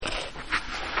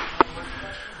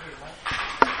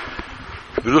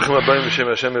Welcome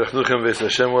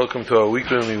to our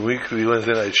weekly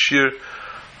Wednesday night shir.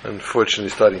 Unfortunately,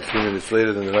 starting 3 minutes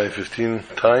later than the 9:15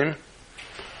 time.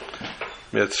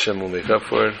 Mi'at Hashem will make up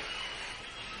for it.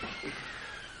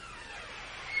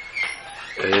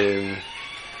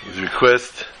 His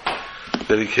request,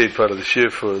 dedicate part of the shir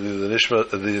for the Nishma,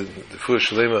 the Fuhr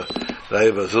Shalema,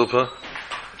 Raya Bazilpa.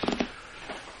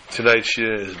 Tonight's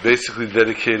shir is basically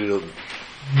dedicated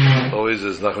always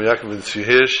as Nachum Yaakov ben Tzvi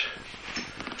Hirsch.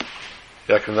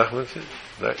 Yaakov Nachman,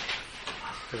 right?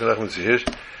 Yaakov Nachman Tzvi Hirsch,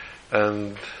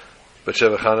 and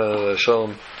Batsheva Chana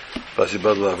Shalom Basi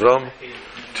Badal Avram.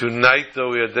 Tonight, though,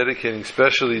 we are dedicating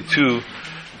specially to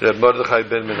Reb Mordechai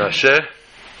ben Menashe.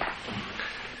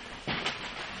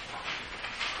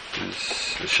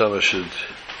 The Shama should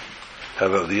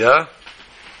have Aliyah.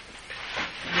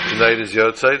 Tonight is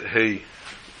Yotzeit, Hey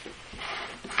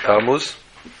Tammuz.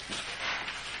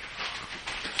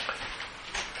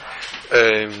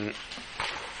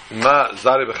 Ma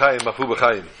Zare B'chaim, Mafu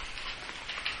B'chaim.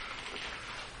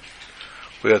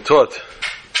 We are taught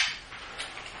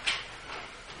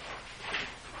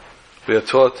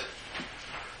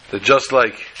that just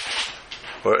like,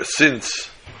 or since,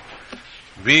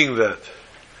 being that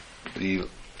the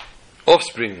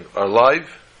offspring are alive,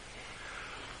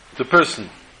 the person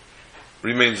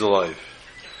remains alive.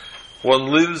 One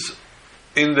lives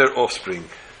in their offspring.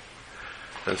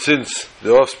 And since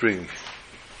the offspring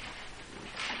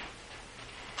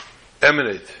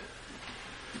emanate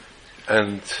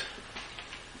and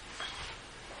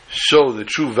show the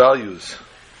true values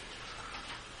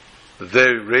that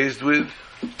they're raised with,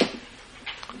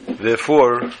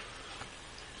 therefore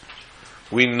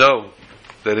we know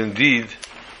that indeed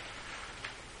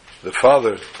the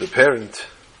father, the parent,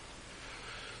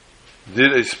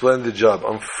 did a splendid job.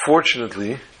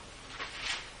 Unfortunately,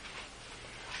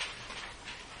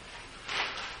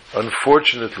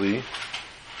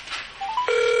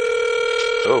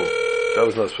 oh, that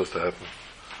was not supposed to happen.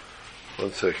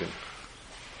 1 second.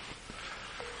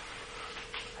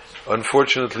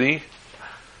 Unfortunately,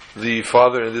 the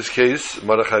father in this case,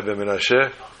 Mordechai ben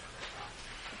Menashe,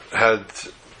 had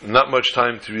not much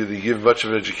time to really give much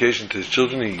of an education to his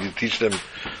children. He could teach them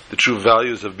the true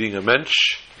values of being a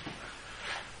mensch.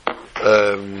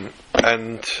 And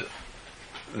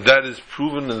that is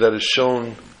proven and that is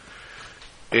shown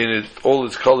in all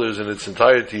its colors, in its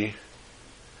entirety,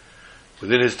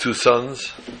 within his two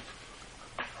sons,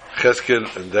 Cheskel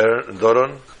and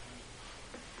Doron,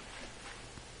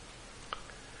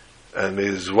 and may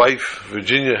his wife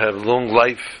Virginia have long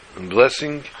life and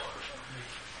blessing.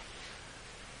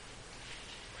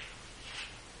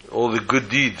 All the good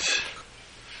deeds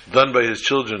done by his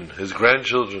children, his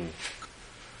grandchildren,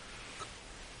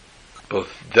 both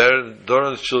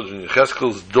Doron's children,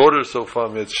 Cheskel's daughter so far,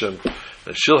 Mitzvah,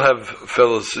 and she'll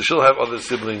have other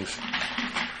siblings.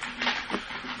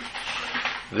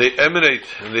 They emanate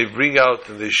and they bring out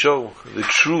and they show the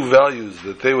true values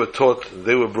that they were taught,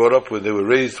 they were brought up with, they were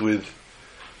raised with,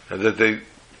 and that they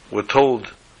were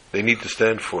told they need to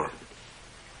stand for.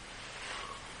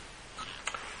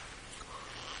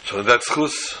 So in that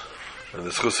schus, and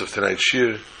the schus of tonight's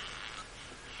shir,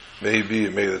 may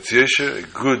that Yesher,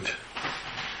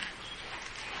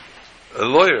 a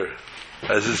lawyer,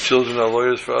 as his children are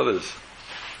lawyers for others.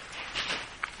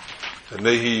 And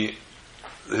may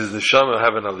his neshama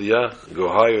have an aliyah, go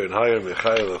higher and higher,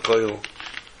 mechayel achoyel,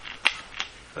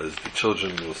 as the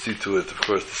children will see to it, of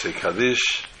course, to say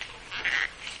Kaddish.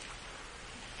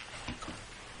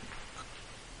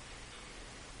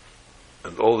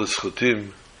 And all the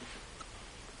schutim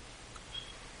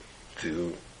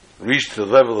to reach the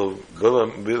level of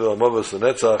Bilam Mavas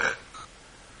Netzach,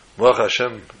 Malach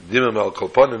Hashem, Dimam Al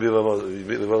Kolpanim, Bilam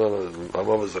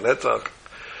Mavas Netzach,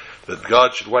 that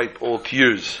God should wipe all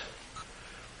tears,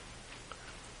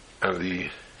 and the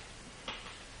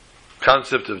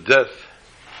concept of death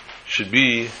should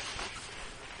be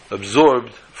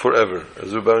absorbed forever,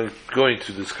 as we're going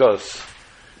to discuss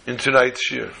in tonight's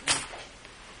shir.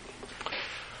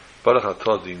 Baruch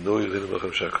atah Adonai Eloheinu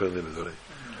melech hakoyim v'dorei.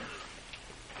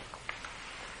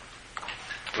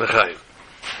 L'chaim.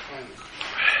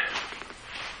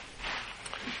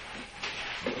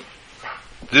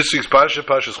 This week's Parshas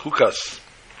Chukas.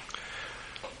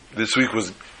 This week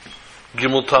was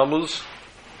Gimel Tammuz,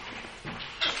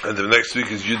 and the next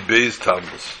week is Yud Beis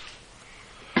Tammuz.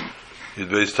 Yud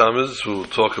Beis Tammuz, we'll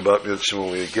talk about when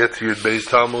we get to Yud Beis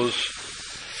Tammuz.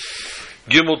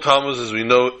 Gimel Tammuz, as we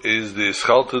know, is the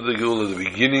Eschalta de Geula, the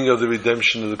beginning of the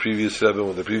redemption of the previous Rebbe,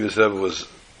 when the previous Rebbe was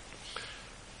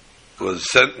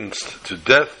sentenced to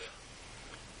death.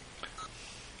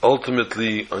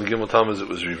 Ultimately, on Gimel Tammuz it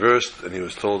was reversed, and he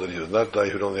was told that he would not die,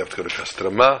 he would only have to go to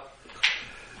Kastrama,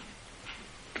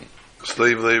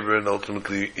 slave labor, and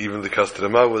ultimately even the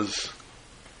Kastrama was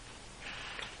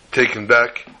taken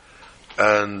back,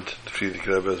 and the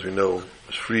Frierdiker Rebbe, as we know,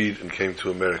 was freed and came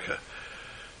to America.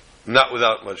 Not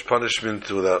without much punishment,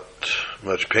 without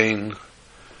much pain,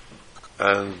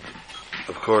 and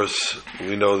of course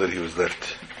we know that he was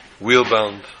left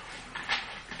wheelchair-bound,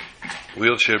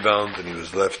 and he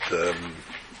was left,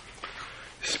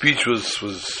 his speech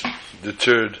was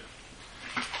deterred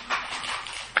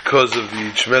because of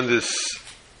the tremendous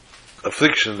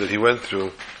affliction that he went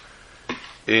through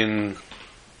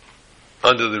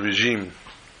under the regime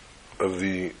of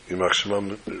the Yimach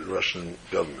Shema Russian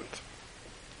government.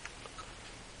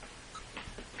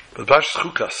 But Parshas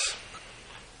Chukas,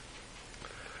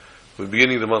 we're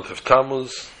beginning the month of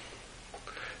Tammuz,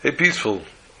 a peaceful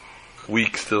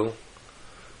week still.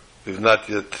 We've not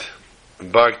yet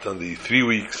embarked on the 3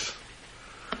 weeks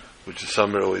which the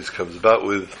summer always comes about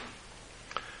with,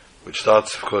 which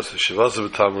starts, of course, with Shavas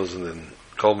of Tammuz and then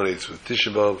culminates with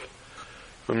Tisha B'Av.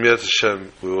 From Yetz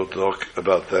Hashem, we will talk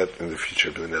about that in the future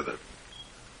of the Nether.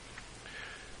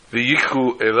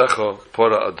 V'yikhu elecha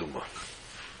pora aduma.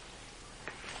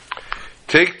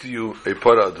 Take to you a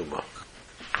pora aduma.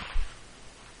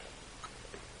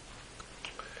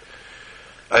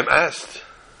 I'm asked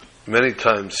many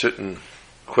times certain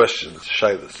questions,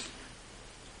 shaylas,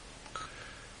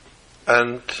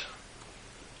 and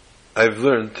I've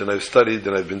learned and I've studied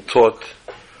and I've been taught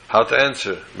how to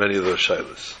answer many of those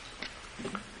shaylas.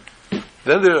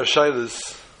 Then there are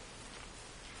shaylas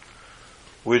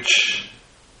which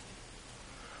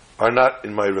are not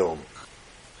in my realm,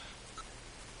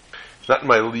 not in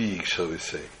my league, shall we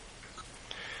say.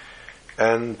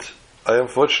 And I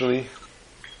unfortunately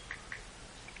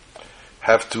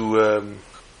have to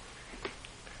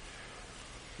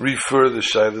refer the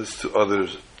shaylas to other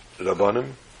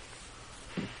Rabbanim,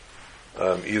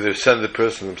 either send the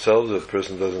person themselves, if the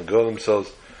person doesn't go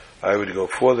themselves, I would go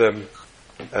for them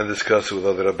and discuss it with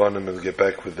other Rabbanim and get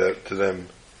back with that to them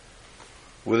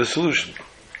with a solution.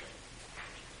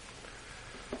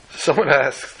 Someone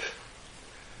asked,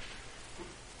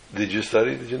 did you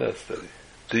study? Did you not study?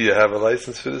 Do you have a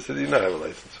license for this? Or do you not have a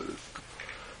license for this?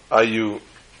 Are you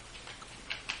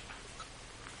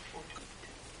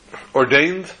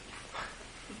ordained?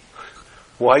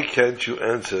 Why can't you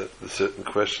answer the certain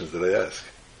questions that I ask?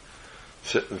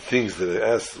 Certain things that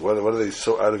I ask, what are they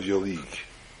so out of your league?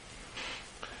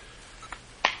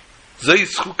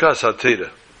 Let's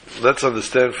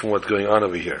understand from what's going on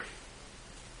over here.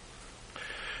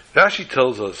 Rashi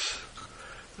tells us,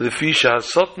 this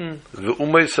Satan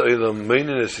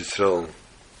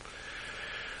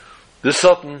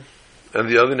and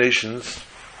the other nations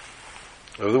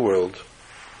of the world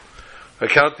are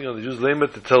counting on the Jews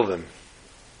to tell them,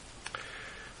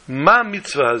 Ma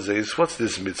mitzvah hazes, what's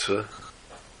this mitzvah?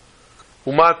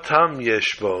 Uma tam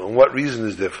yeshbo, and what reason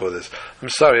is there for this? I'm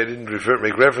sorry, I didn't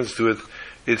make reference to it.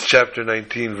 It's chapter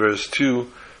 19, verse 2,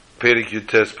 Perek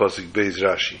Yutes, Pasuk Beis,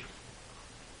 Rashi.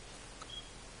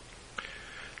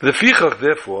 Lefichach,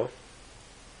 therefore,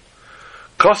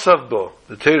 Kosav bo,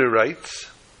 the Torah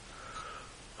writes,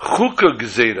 Chuka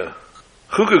gzeira,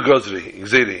 Chuka gozri,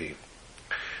 gzeiri.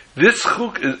 This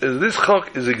chuk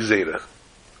is a gzeira,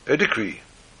 a decree.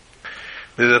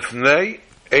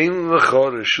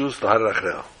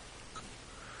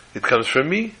 It comes from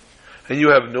me, and you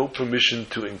have no permission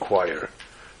to inquire.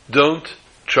 Don't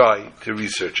try to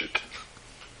research it.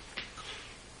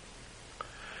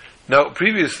 Now,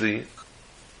 previously,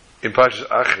 in Parshas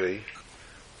Achrei,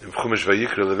 in Chumash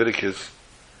Vayikra, Leviticus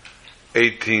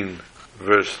 18,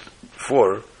 verse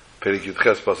 4, Perek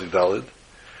Yudches Pasuk Daled,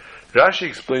 Rashi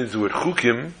explains the word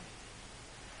chukim.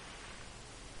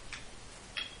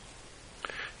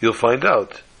 You'll find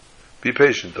out. Be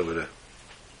patient over there.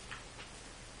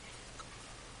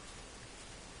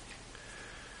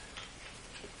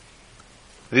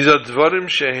 These are dvarim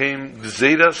shehem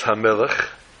gzeiras hamelech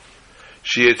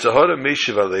sheyetzahara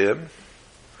meishiv aleim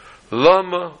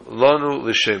lama lanu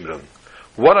l'shemram.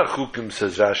 What are chukim,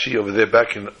 says Rashi over there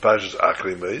back in Parshas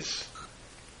Achrei Meis?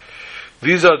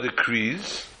 These are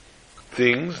decrees,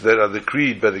 things that are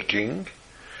decreed by the king,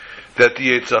 that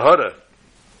the Yetzirah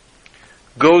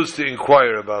goes to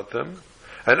inquire about them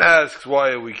and asks,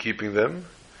 why are we keeping them?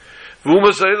 The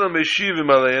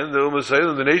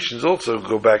the nations also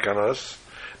go back on us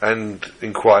and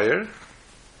inquire.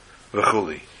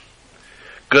 V'chuli.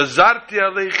 Gazarti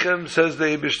aleichem, says the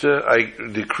Eibishter, I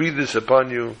decree this upon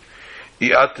you.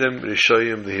 Iatem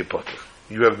rishoyim lehipoter.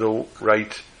 You have no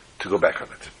right to go back on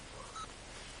it.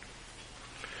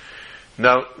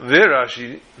 Now, their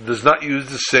Rashi does not use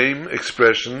the same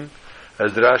expression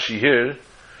as the Rashi here,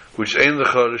 which Ein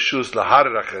Lecha Reshus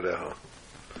Laharer Achereha.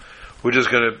 We're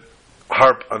just going to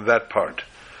harp on that part.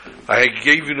 I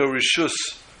gave you no Reshus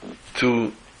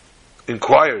to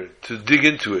inquire, to dig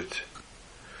into it.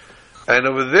 And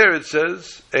over there it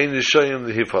says, Ein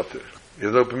Rishayim Lehipater. You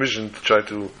have no permission to try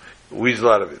to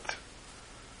weasel out of it.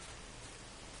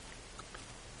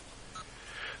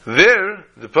 There,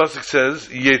 the pasuk says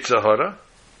Yetzahara,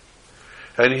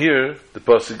 and here the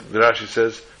pasuk, the Rashi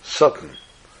says Satan,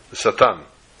 the Satan,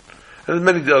 and there's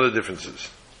many other differences.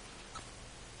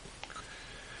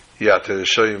 Yater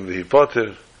Shoyim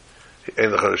V'Hipoter,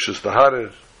 Ein Lecha Reshus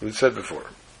Laharer. We said before.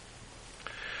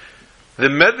 The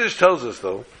Medrash tells us,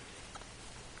 though,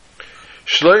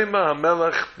 Shlomo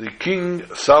HaMelech, the King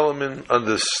Solomon,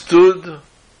 understood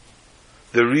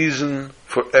the reason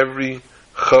for every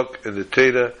chok in the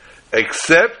Torah,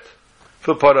 except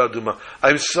for Parah Aduma.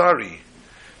 I'm sorry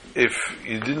if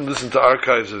you didn't listen to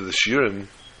archives of the Shiurim,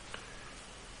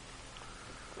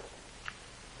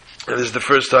 and this is the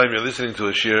first time you're listening to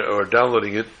a Shiur or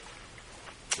downloading it.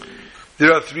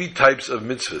 There are three types of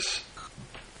mitzvahs: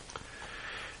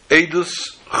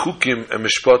 Edus, Chukim, and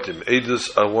Mishpatim.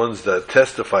 Edus are ones that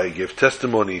testify, give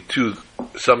testimony to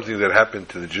something that happened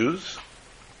to the Jews.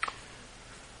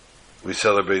 We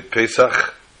celebrate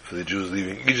Pesach for the Jews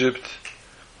leaving Egypt,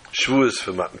 Shavuos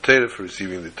for Matan Torah, for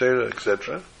receiving the Torah,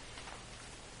 etc.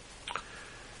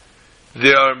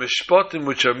 There are Mishpatim,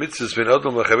 which are mitzvahs, Ben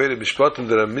Adam L'Chavei Mishpatim,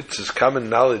 there are mitzvahs, common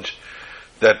knowledge,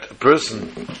 that a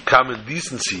person, common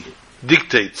decency,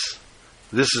 dictates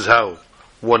this is how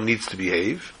one needs to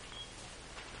behave.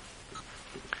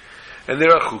 And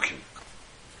there are Chukim.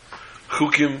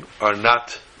 Chukim are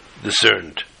not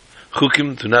discerned.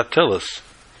 Chukim do not tell us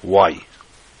why.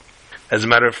 As a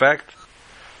matter of fact,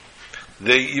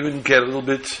 they even get a little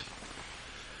bit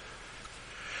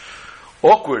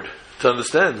awkward to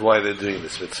understand why they're doing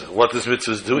this mitzvah, what this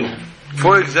mitzvah is doing.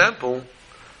 For example,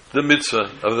 the mitzvah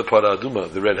of the Parah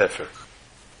Aduma, the red heifer.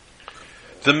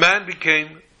 The man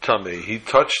became tamei.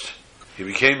 He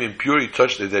became impure, he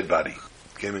touched a dead body.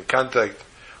 Came in contact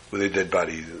with a dead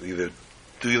body, either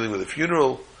dealing with a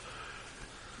funeral,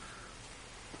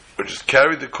 or just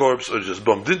carried the corpse, or just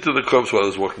bumped into the corpse while he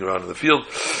was walking around in the field.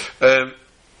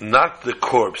 Not the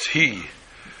corpse, he.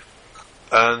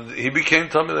 And he became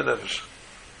tamei lenefesh.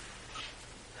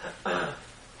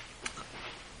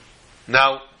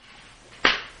 Now,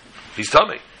 he's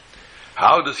tamei.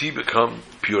 How does he become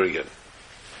pure again?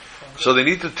 So they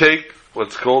need to take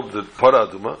what's called the Parah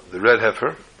Aduma, the red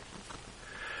heifer,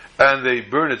 and they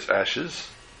burn its ashes,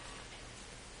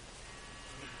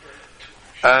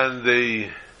 and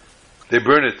they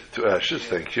burn it to ashes,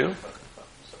 thank you.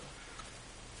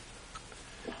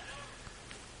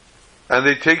 And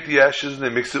they take the ashes and they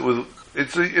mix it with,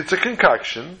 it's a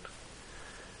concoction,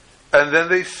 and then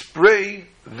they spray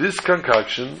this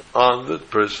concoction on the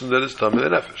person that is tamei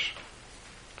lenefesh.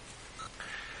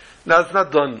 Now, it's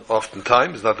not done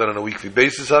oftentimes, it's not done on a weekly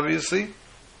basis, obviously,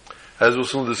 as we'll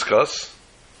soon discuss.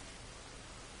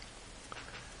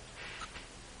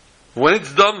 When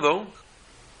it's done, though,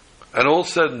 and all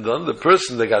said and done, the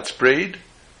person that got sprayed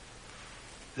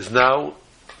is now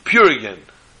pure again.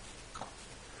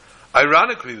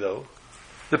 Ironically, though,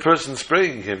 the person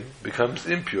spraying him becomes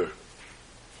impure.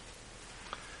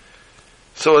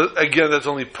 So, again, that's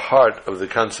only part of the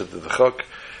concept of the chok.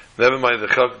 Never mind the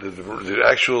chok, the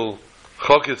actual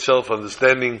chok itself,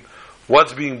 understanding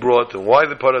what's being brought and why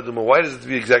the Parah Aduma, why does it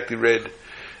be exactly red,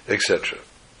 etc.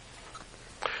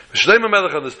 Shlomo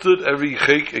HaMelech understood every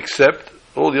chek except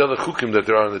all the other chukim that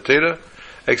there are in the Torah,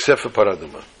 except for Parah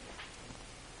Aduma.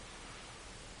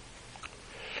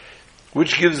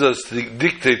 Which gives us the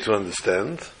dictate to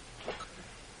understand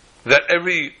that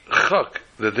every chok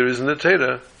that there is in the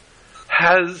Torah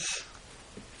has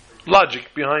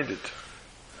logic behind it.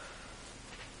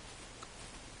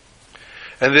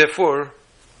 And therefore,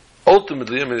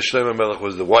 ultimately, Shlomo HaMelech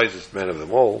was the wisest man of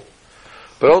them all,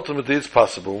 but ultimately it's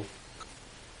possible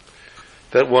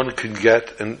that one can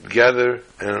get and gather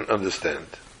and understand.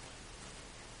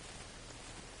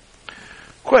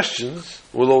 Questions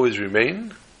will always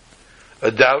remain, a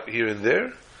doubt here and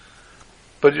there,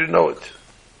 but you know it.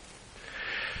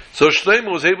 So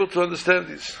Shlomo was able to understand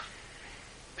these.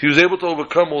 He was able to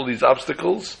overcome all these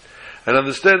obstacles and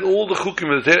understand all the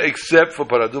chukim of the Torah except for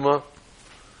Parah Aduma,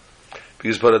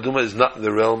 because Parah Aduma is not in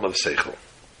the realm of Seichel.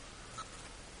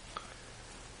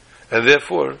 And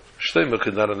therefore, Shlomo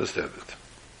could not understand it.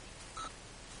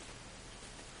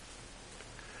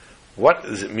 What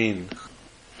does it mean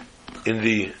in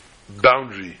the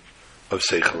boundary of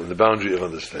Seichel, in the boundary of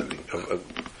understanding, of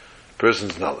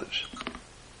person's knowledge.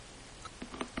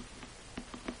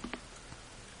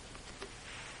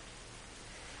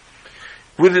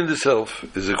 Within the self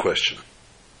is a question.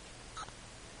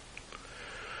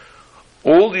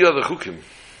 All the other chukim,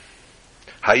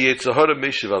 the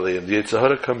Yetzer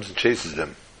Hara comes and chases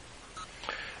them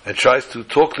and tries to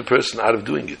talk the person out of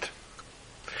doing it.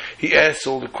 He asks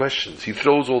all the questions. He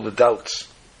throws all the doubts.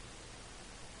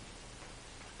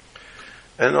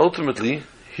 And ultimately,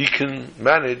 he can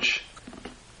manage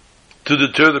to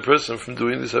deter the person from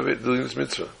doing this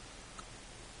mitzvah.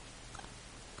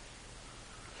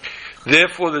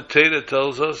 Therefore, the Torah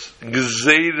tells us,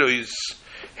 Gzeiros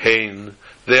hein,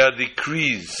 they are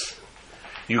decrees.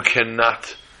 You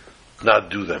cannot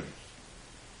not do them.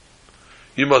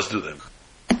 You must do them.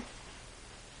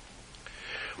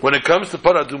 When it comes to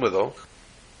Paraduma, though,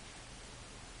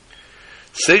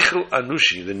 Seichel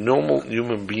Anushi, the normal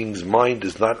human being's mind,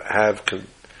 does not have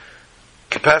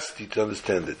capacity to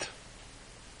understand it.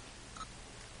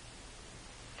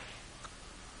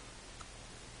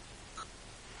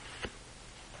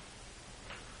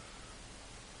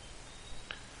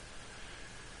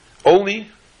 Only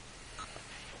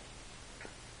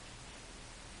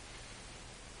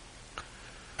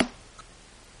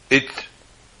it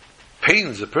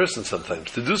pains a person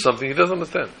sometimes to do something he doesn't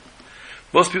understand.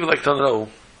 Most people like to know,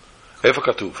 Efa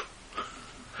Katuv.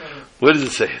 Where does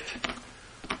it say it?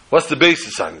 What's the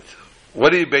basis on it?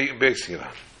 What are you basing it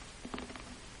on?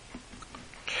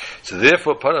 So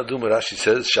therefore, Paraduma Rashi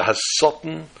says,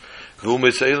 Shahasoten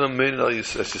v'umeseilam mein al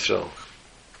Yisrael.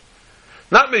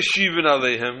 Not meshivin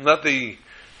aleihim, not they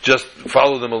just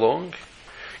follow them along.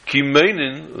 Ki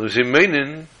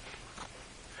meinin,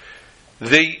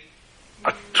 they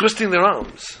are twisting their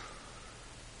arms.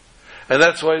 And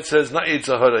that's why it says not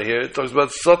Yetzer Hara here, it talks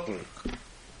about Satan.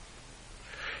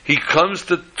 He comes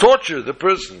to torture the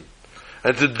person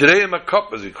and to drei him a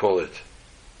cup, as we call it.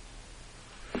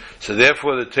 So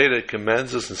therefore the Torah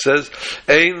commands us and says,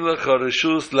 Ein lecha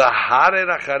reshus laharer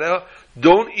achareha.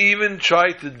 Don't even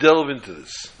try to delve into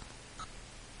this.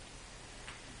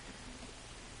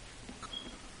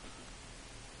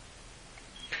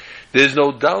 There's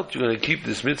no doubt you're going to keep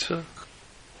this mitzvah,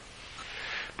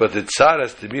 but the tzar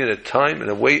has to be in a time and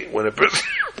a way when a person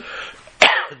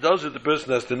does it, the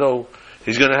person has to know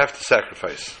he's going to have to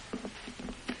sacrifice.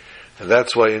 And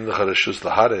that's why in the Charashus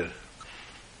Laharer,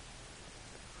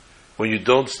 when you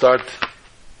don't start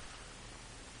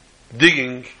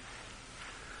digging,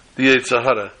 the Yetzer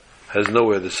Hara has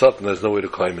nowhere, the Satan has nowhere to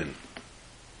climb in.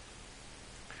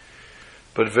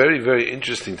 But very, very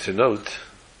interesting to note,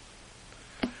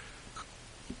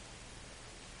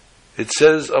 it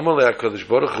says, Amalei HaKadosh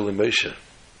Baruch Hu L'Moshe,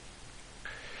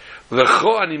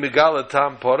 V'cho ani megala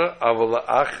tam pora,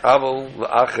 aval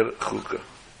la'acher chuka.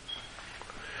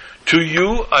 To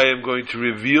you I am going to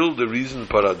reveal the reason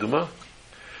Paraduma,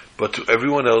 but to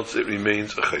everyone else it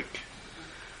remains a chayk.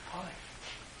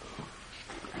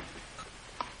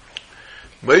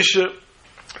 Moshe,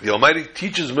 the Almighty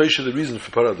teaches Moshe the reason for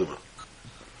Paraduma.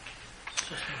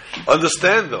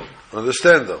 Understand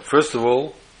though. First of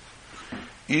all,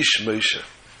 Ish Moshe.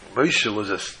 Moshe was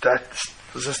a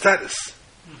status.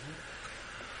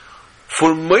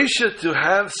 For Moshe to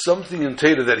have something in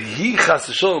Torah that he, Chas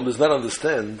v'Shalom, does not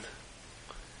understand,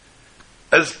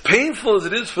 as painful as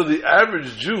it is for the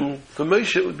average Jew, for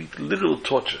Moshe it would be literal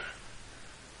torture.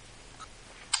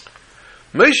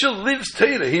 Moshe lives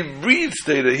Torah, he breathes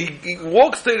Torah, he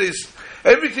walks Torah,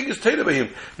 everything is Torah by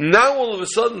him. Now all of a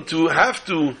sudden to have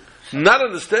to not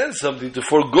understand something, to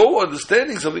forego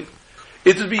understanding something,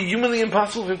 it would be humanly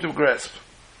impossible for him to grasp,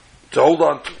 to hold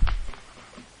on to.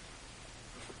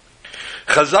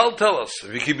 Chazal tell us,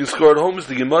 if you keep your score at home, is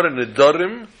the Gemara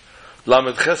Nedarim,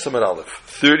 Lamed Ches Amar Aleph,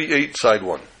 38, side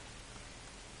 1.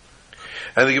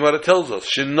 And the Gemara tells us,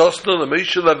 Shenosno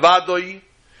LeMoshe Levadoi,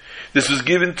 this was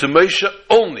given to Moshe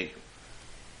only.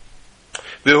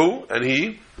 Vehu, and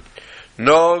he,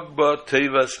 Nog ba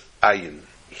Tevas Ayin.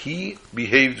 He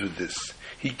behaved with this.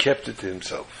 He kept it to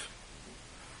himself.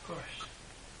 Of course.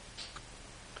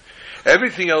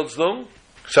 Everything else, though,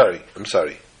 I'm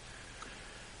sorry.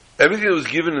 Everything that was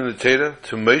given in the Torah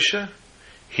to Moshe,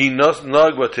 he Nog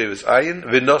ba Tevas Ayin,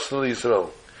 V'nosno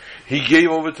Yisrael. He gave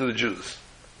over to the Jews.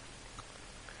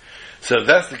 So if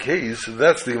that's the case,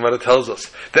 that's the Gemara tells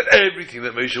us, that everything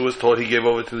that Moshe was taught he gave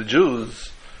over to the Jews.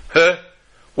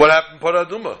 What happened in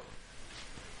Paraduma?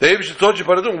 The Eibush taught you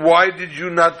Paraduma. Why did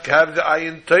you not have the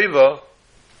Ayin Teva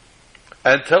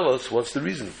and tell us what's the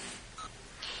reason?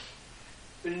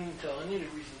 We didn't tell any of the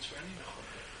reasons for any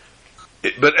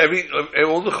of But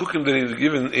all the chukim that he was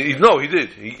given, he did.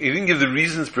 He didn't give the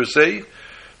reasons per se,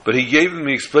 But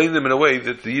he explained them in a way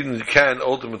that the Yidden can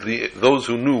ultimately, those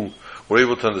who knew, were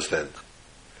able to understand.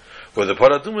 Well, the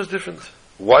Paraduma is different.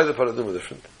 Why the Paraduma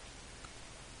different?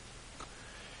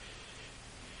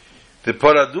 The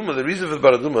reason for the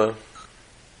Paraduma,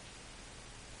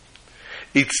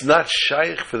 it's not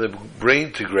shaykh for the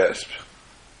brain to grasp.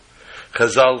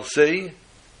 Chazal say,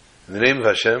 in the name of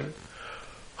Hashem,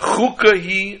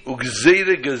 Chukahi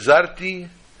ugzeire gezarti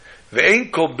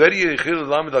ve'en kol beri yechil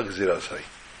lamed al gezirasai.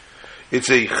 It's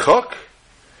a chok,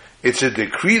 it's a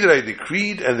decree that I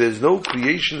decreed, and there's no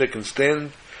creation that can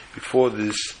stand before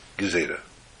this gezerah.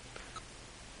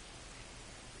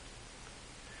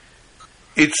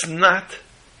 It's not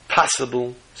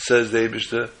possible, says the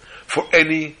Eibishter, for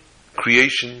any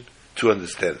creation to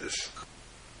understand this.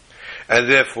 And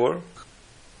therefore,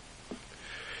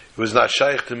 it was not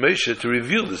shaykh to Moshe to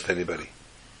reveal this to anybody.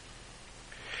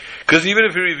 Because even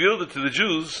if he revealed it to the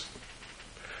Jews,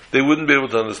 they wouldn't be able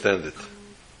to understand it.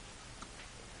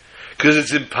 Because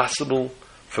it's impossible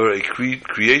for a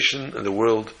creation in the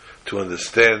world to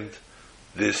understand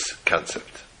this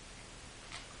concept.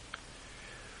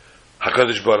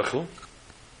 HaKadosh Baruch Hu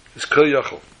is Kol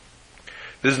Yachol.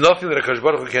 There's nothing that HaKadosh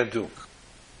Baruch Hu can't do.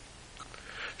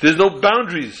 There's no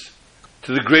boundaries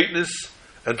to the greatness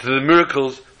and to the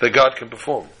miracles that God can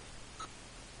perform.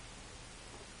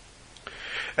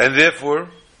 And therefore,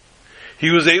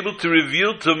 he was able to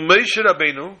reveal to Moshe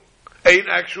Rabbeinu, an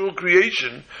actual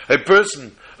creation, a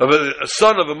person, of a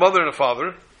son of a mother and a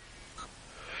father.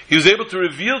 He was able to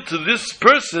reveal to this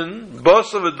person,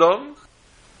 Bas of Adam,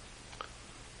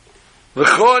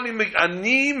 I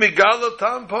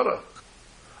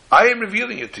am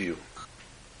revealing it to you.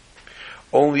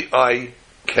 Only I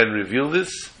can reveal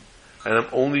this, and I'm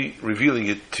only revealing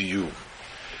it to you.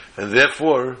 And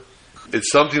therefore,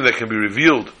 it's something that can be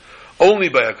revealed only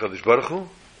by HaKadosh Baruch Hu,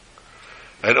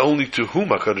 and only to whom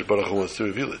HaKadosh Baruch Hu wants to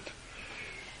reveal it.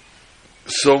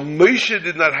 So Moshe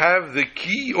did not have the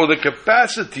key or the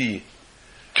capacity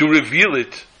to reveal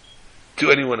it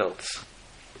to anyone else.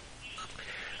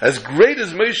 As great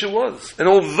as Moshe was, and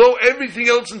although everything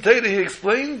else in Torah he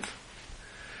explained,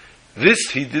 this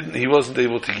he wasn't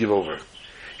able to give over.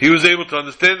 He was able to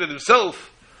understand it himself,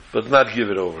 but not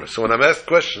give it over. So when I'm asked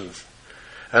questions,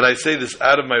 and I say this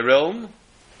out of my realm,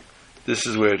 this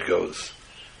is where it goes.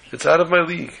 It's out of my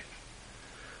league.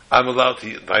 I'm allowed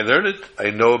to, I learn it,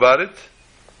 I know about it,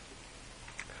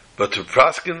 but to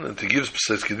proskin and to give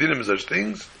Pesach such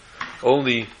things,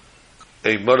 only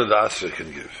a Morad Asra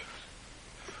can give.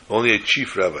 Only a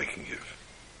chief rabbi can give.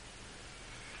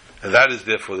 And that is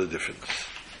therefore the difference.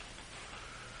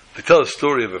 They tell a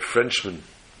story of a Frenchman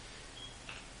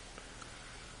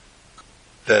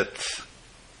that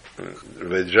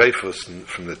Rabbi Dreyfus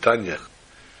from Netanya,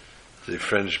 is a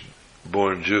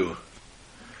French-born Jew,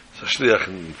 so shliach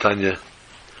in Netanya,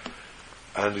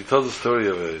 and he tells the story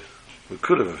of a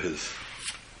Mekurim of his,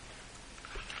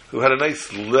 who had a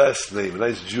nice last name, a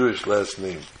nice Jewish last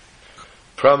name,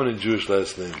 prominent Jewish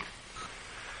last name.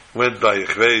 Went by a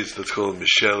chveis, let's call him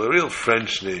Michel, a real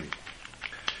French name.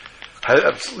 Had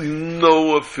absolutely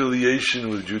no affiliation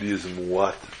with Judaism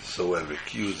whatsoever.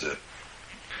 Kiuza.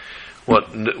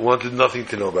 Wanted nothing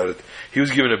to know about it. He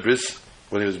was given a bris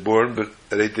when he was born, but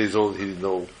at 8 days old he didn't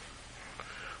know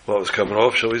what was coming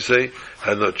off, shall we say.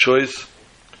 Had no choice.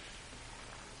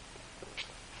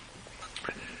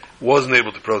 Wasn't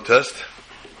able to protest.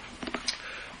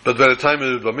 But by the time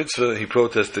of the Bar Mitzvah, he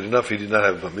protested enough. He did not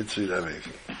have a Bar Mitzvah, he didn't have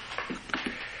anything.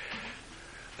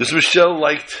 This Michel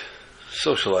liked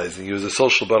socializing. He was a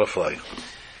social butterfly.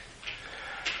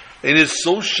 In his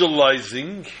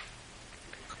socializing,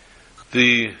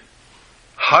 the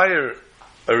higher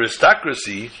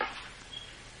aristocracy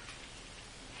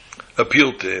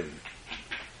appealed to him.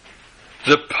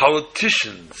 The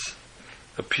politicians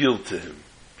appealed to him.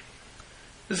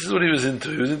 This is what he was into.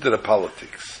 He was into the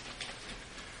politics.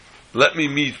 Let me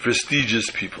meet prestigious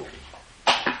people.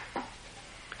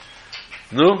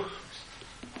 No?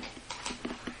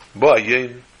 Boy,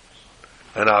 again,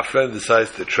 and our friend decides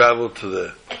to travel to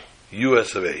the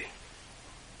US of A.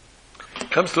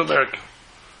 Comes to America.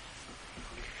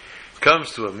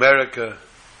 Comes to America.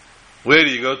 Where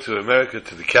do you go to America?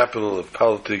 To the capital of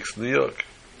politics, New York.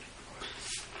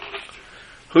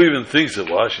 Who even thinks of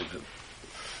Washington?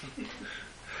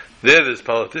 There's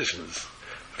politicians.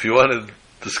 If you want to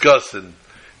discuss and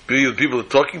be with people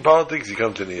talking politics, you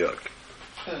come to New York.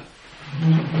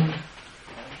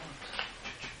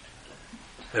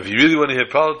 If you really want to hear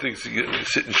politics, you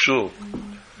sit in shul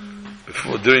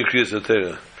during Kriyas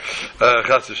HaTorah.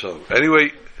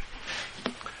 Anyway,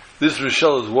 this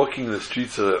Rochelle is walking the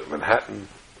streets of Manhattan,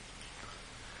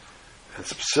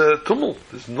 It's tumult.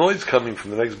 There's noise coming from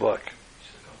the next block.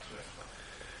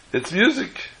 It's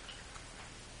music.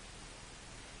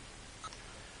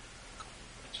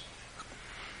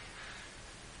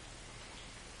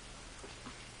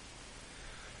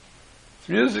 It's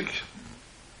music.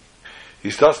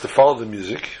 He starts to follow the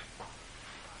music,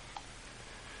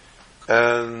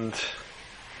 and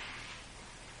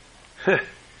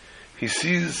he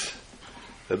sees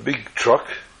a big truck,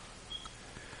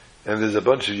 and there's a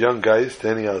bunch of young guys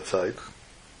standing outside,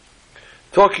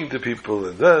 talking to people,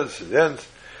 and this and that.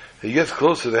 He gets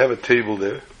closer, they have a table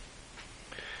there,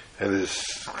 and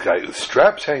this guy with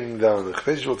straps hanging down,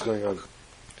 what's going on.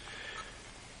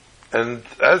 And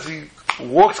as he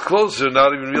walks closer,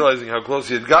 not even realizing how close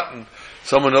he had gotten,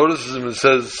 someone notices him and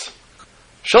says,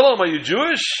 "Shalom, are you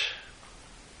Jewish?"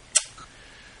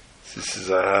 He says,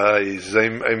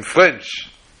 I'm French.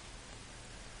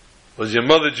 Was your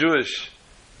mother Jewish?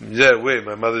 Yeah, wait,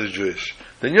 my mother is Jewish.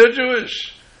 Then you're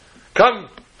Jewish. Come.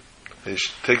 And he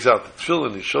takes out the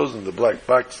tefillin, he shows him the black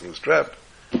box and the strap.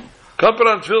 Come put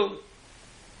on tefillin.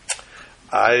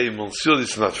 Monsieur,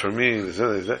 this is not for me.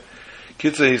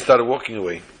 Kitza, he started walking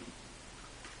away.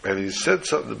 And he said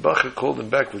something, the Bacha called him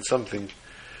back with something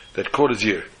that caught his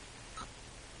ear.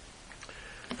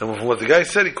 And from what the guy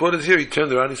said, he caught his ear, he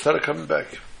turned around, he started coming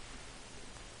back.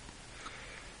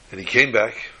 And he came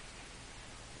back,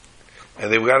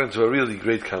 and they got into a really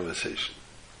great conversation.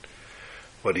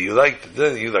 What do you like?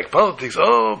 Then you like politics?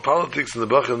 Oh, politics, and the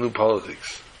Bacha knew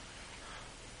politics.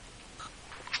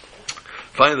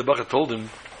 Finally, the Bacha told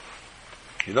him,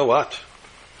 you know what?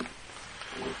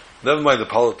 Never mind the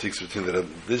politics between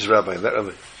this rabbi and that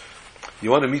rabbi. You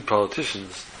want to meet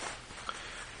politicians?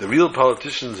 The real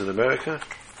politicians in America,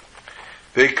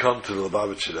 they come to the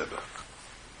Lubavitcher Rebbe.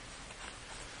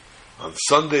 On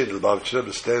Sunday, the Lubavitcher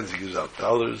Rebbe stands, he gives out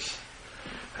dollars,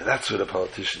 and that's where the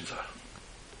politicians are.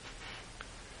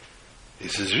 He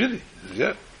says, really? He says,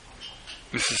 yeah.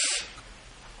 He says,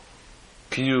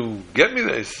 can you get me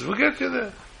there? He says, we'll get you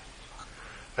there.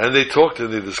 And they talked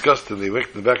and they discussed and they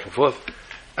went back and forth,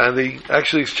 and they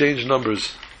actually exchanged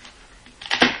numbers.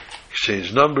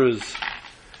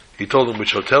 He told him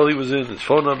which hotel he was in, his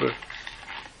phone number.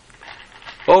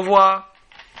 Au revoir.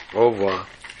 Au revoir.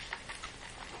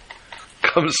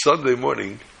 Comes Sunday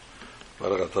morning.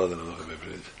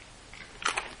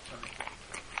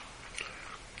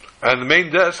 And the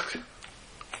main desk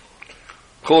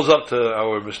calls up to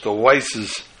our Mr.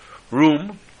 Weiss's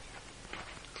room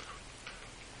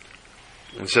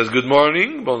and says, good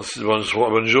morning,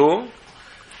 bonjour.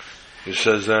 He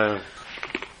says,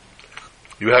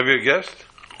 you have your guest?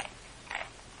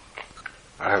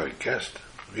 I have a guest.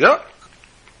 Yeah.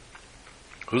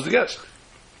 Who's the guest?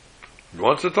 He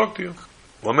wants to talk to you.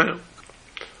 One minute.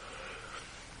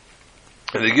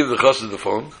 And they give the chassid the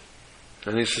phone,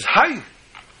 and he says, hi,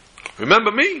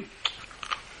 remember me?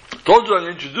 Told you I'd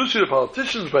introduce you to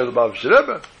politicians by the Lubavitcher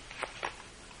Rebbe.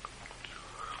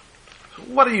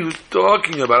 What are you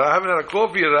talking about? I haven't had a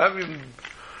coffee yet.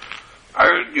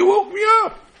 You woke me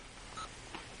up.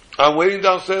 I'm waiting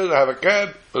downstairs. I have a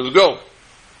cab. Let's go.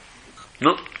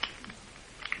 No.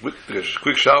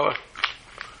 Quick shower.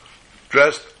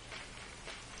 Dressed.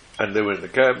 And they were in the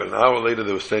cab. And an hour later,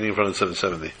 they were standing in front of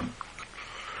 770.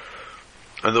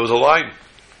 And there was a line.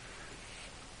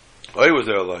 Why was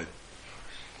there a line?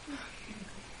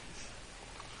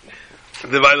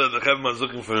 The Chabman's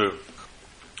looking for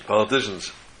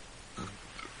politicians.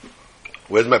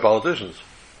 Where's my politicians?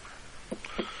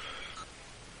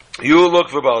 You look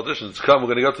for politicians. Come, we're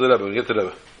going to go to the Rebbe. We're going to get to the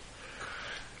Rebbe.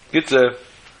 Get there.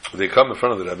 They come in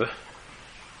front of the Rebbe.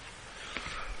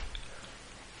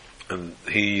 And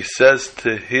he says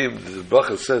to him, the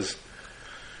Bacha says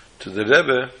to the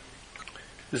Rebbe,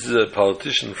 this is a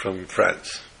politician from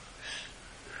France.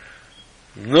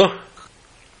 No.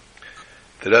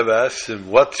 The Rebbe asks him,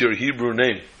 what's your Hebrew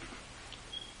name?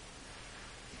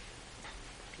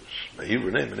 My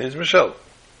Hebrew name? My name is Michelle.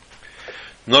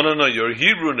 No, your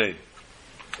Hebrew name.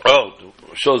 Oh,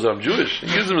 shows I'm Jewish. He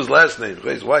gives him his last name,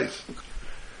 Reis Weiss.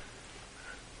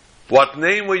 What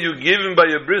name were you given by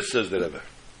your bris, says the Rebbe.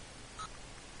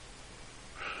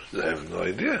 I have no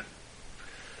idea.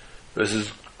 He says,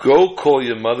 go call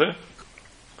your mother,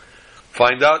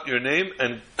 find out your name,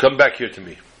 and come back here to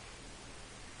me.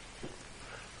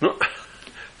 No.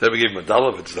 The Rebbe gave him $1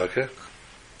 of tzedakah.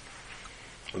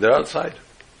 And they're outside.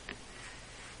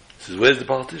 He says, where's the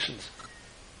politicians?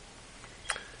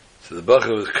 So the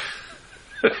Bacha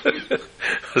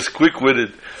was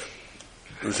quick-witted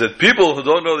and said, people who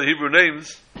don't know the Hebrew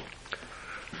names,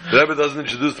 the Rebbe doesn't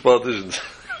introduce the politicians.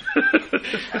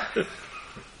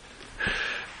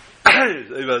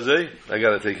 I got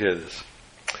to take care of this.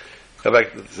 Got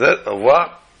back to the set, au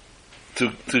revoir,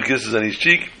 two kisses on his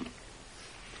cheek,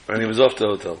 and he was off to the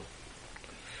hotel.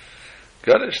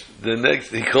 Ganesh, the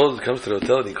next, comes to the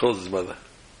hotel and he calls his mother.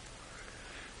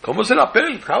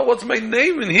 What's my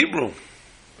name in Hebrew?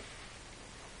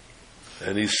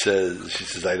 And she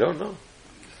says, I don't know.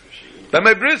 By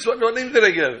my bris, what name did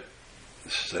I give?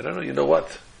 She says, I don't know, you know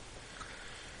what?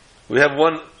 We have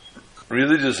one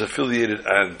religious affiliated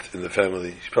aunt in the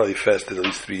family. She probably fasted at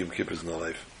least 3 Yom Kippurs in her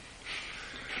life.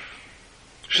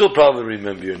 She'll probably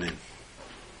remember your name.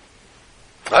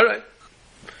 Alright.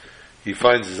 He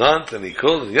finds his aunt and he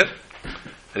calls and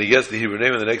he gets the Hebrew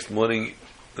name, and the next morning,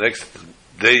 the next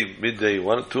day, midday,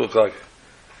 1, 2 o'clock,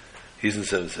 he's in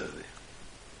 770.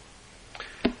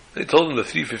 They told him at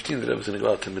 3:15 the Rebbe was going to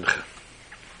go out to Mincha.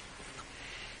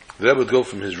 The Rebbe would go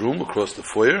from his room across the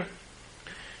foyer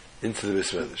into the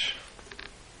Beis Medrash.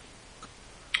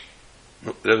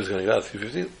 No, the Rebbe was going to go out at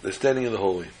 3:15. They're standing in the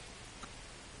hallway.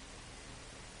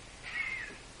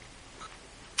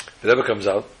 The Rebbe comes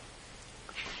out,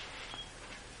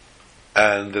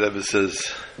 and the Rebbe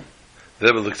says, the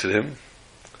Rebbe looks at him,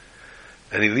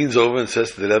 and he leans over and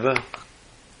says to the Rebbe,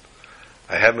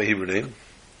 I have my Hebrew name.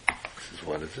 He says,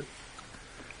 what is it?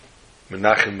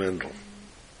 Menachem Mendel.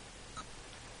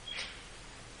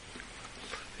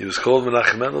 He was called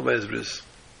Menachem Mendel by his bris.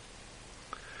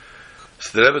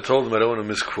 So the Rebbe told him, I don't want to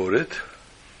misquote it.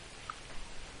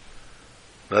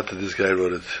 Not that this guy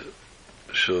wrote it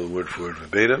show word for word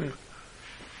verbatim,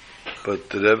 but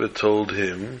the Rebbe told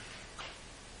him,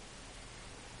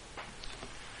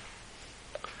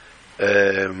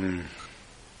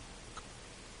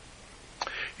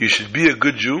 you should be a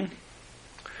good Jew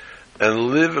and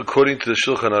live according to the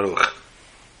Shulchan Aruch.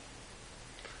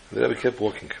 The Rebbe kept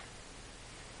walking.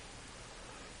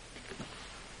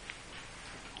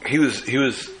 He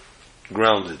was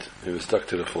grounded. He was stuck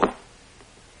to the floor.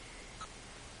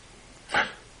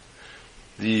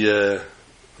 The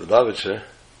Babitscher,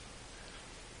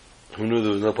 who knew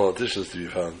there was no politicians to be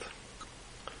found,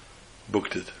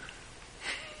 booked it.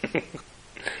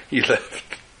 He left.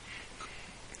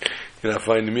 You're not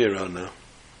finding me around now.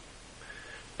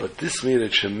 But this made a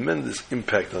tremendous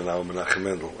impact on our Menachem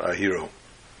Mendel, our hero.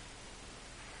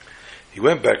 He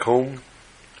went back home.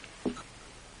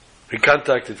 He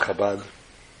contacted Chabad,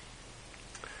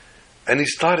 and he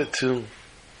started to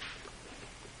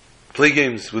play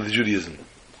games with Judaism,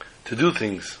 to do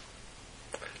things.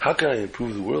 How can I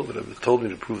improve the world? The Rebbe told me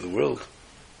to improve the world.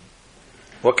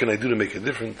 What can I do to make a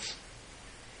difference?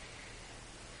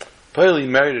 Finally, he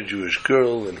married a Jewish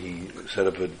girl, and he set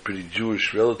up a pretty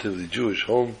Jewish, relatively Jewish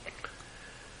home.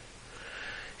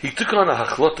 He took on a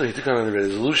hachlota, he took on a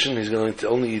resolution, he's going to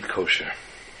only eat kosher.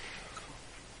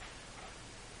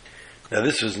 Now,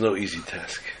 this was no easy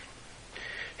task.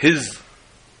 His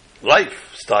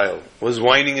lifestyle was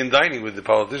whining and dining with the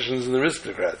politicians and the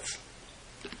aristocrats.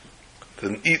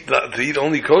 To eat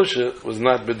only kosher was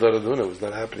not b'daraduna, was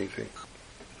not a happening thing.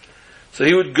 So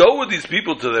he would go with these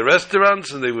people to their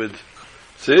restaurants, and they would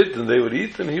sit and they would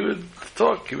eat, and he would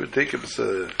talk. He would take up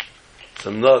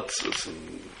some nuts or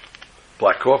some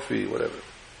black coffee, whatever.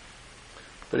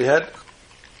 But he'd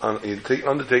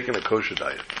undertaken a kosher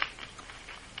diet.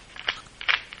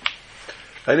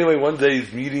 Anyway, one day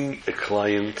he's meeting a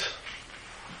client.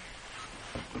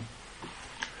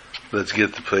 Let's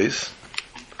get the place,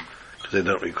 because I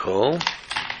don't recall.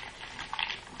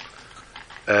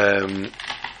 Anyway.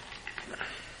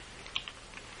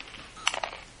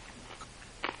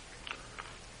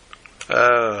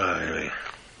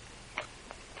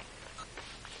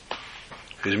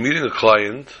 He's meeting a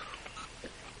client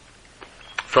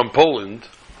from Poland,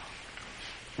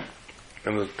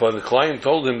 and the client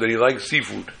told him that he likes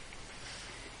seafood.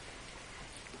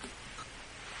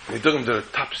 And he took him to the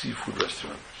top seafood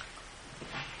restaurant.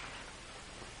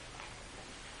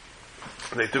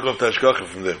 And they took off the hashgacha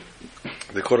from there.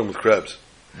 They caught him with crabs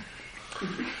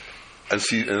and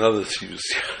other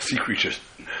sea creatures.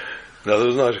 No, there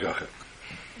was no hashgacha.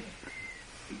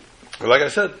 But like I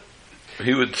said,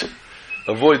 he would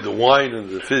avoid the wine and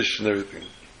the fish and everything.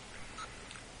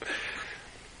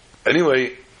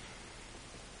 Anyway,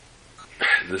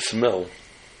 the smell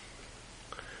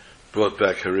brought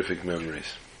back horrific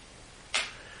memories.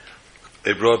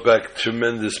 It brought back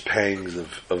tremendous pangs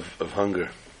of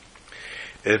hunger.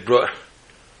 It brought...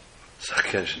 I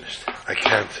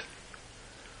can't.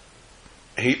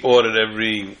 He ordered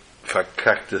every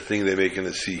fakakta thing they make in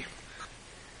the sea.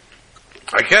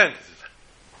 I can't.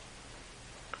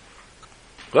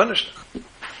 Vanished.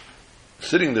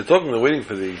 Sitting there talking, they're waiting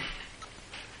for the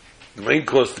main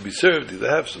course to be served. They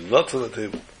have some nuts on the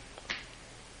table.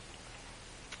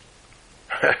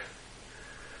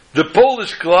 The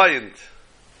Polish client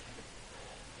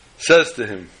says to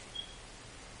him,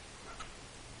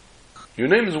 "Your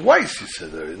name is Weiss," he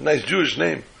said, "a nice Jewish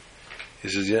name." He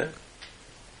says, "Yeah."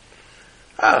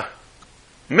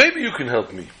 Maybe you can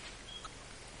help me.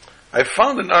 I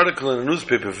found an article in a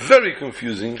newspaper, very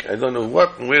confusing. I don't know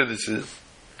what and where this is.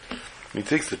 He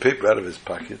takes the paper out of his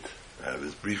pocket, out of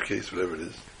his briefcase, whatever it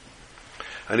is,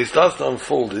 and he starts to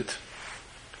unfold it.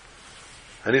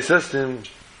 And he says to him,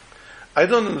 "I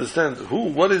don't understand.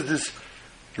 What is this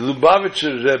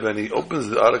Lubavitcher Rebbe?" And he opens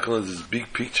the article and there's this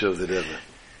big picture of the Rebbe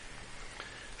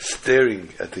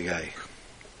staring at the guy.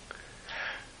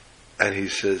 And he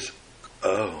says,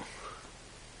 "Oh,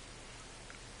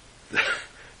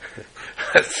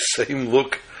 that's the same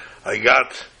look I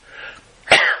got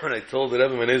when I told the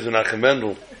Rebbe my name is Menachem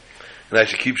Mendel and I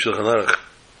should keep Shulchan Aruch."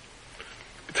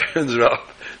 He turns around,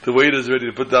 the waiter's ready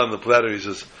to put down the platter. He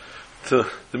says, "Do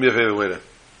me a favor, waiter.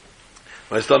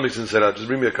 My stomach's inside out. Just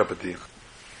bring me a cup of tea."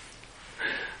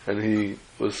 And he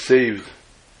was saved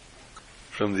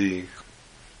from the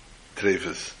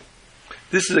treifus.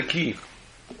 This is a key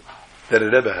that a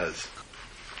Rebbe has.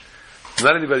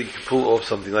 Not anybody can pull off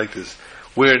something like this,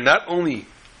 where not only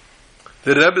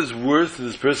the Rebbe's words to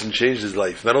this person changed his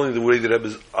life, not only the way the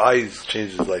Rebbe's eyes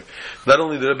changed his life, not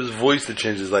only the Rebbe's voice that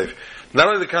changed his life, not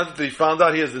only the concept that he found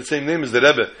out he has the same name as the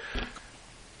Rebbe.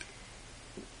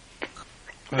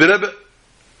 The Rebbe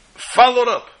followed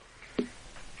up,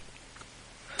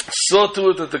 saw to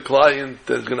it that the client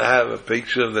is going to have a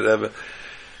picture of the Rebbe.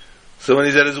 So when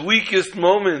he's at his weakest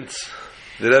moments,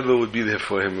 the Rebbe would be there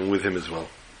for him and with him as well.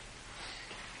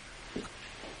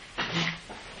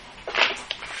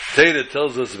 Torah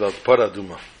tells us about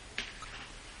Paraduma,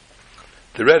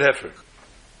 the red heifer.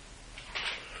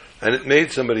 And it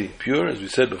made somebody pure, as we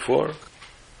said before,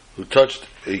 who touched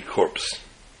a corpse,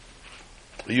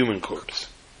 a human corpse.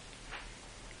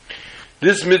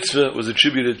 This mitzvah was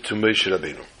attributed to Moshe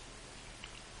Rabbeinu.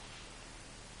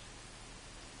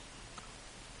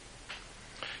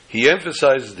 He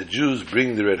emphasizes the Jews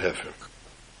bring the red heifer.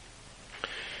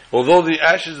 Although the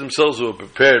ashes themselves were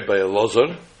prepared by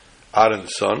Elazar,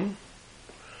 Aaron's son,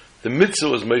 the mitzvah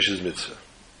was Moshe's mitzvah.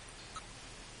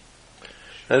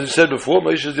 As we said before,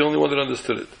 Moshe is the only one that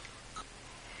understood it.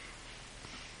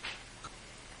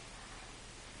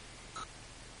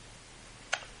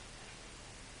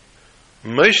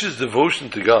 Moshe's devotion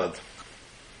to God,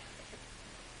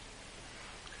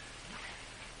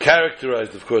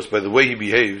 characterized, of course, by the way he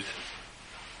behaved,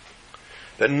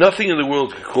 that nothing in the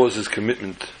world could cause his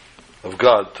commitment of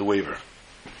God to waver.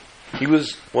 He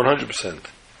was 100%.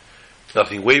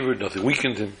 Nothing wavered, nothing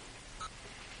weakened him.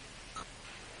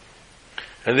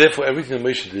 And therefore everything that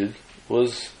Moshe did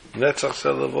was Netzach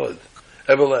Selavod,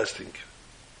 everlasting.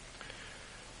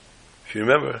 If you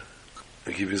remember,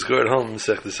 we keep his go at home,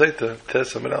 Masech the Seita,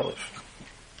 Tes Amid Aleph.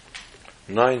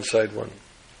 9, side 1.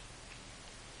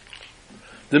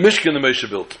 The Mishkan that Moshe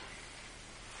built,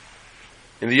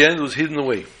 in the end, was hidden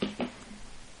away.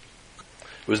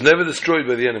 It was never destroyed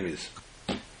by the enemies.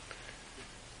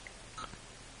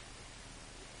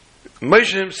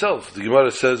 Moshe himself, the Gemara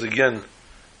says again,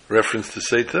 reference to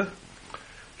Seita,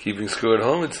 keeping score at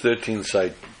home, it's 13,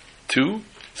 side 2,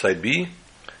 side B,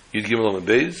 Yud Gimel Amud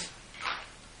Beis.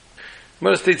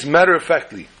 Gemara states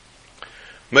matter-of-factly,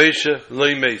 Moshe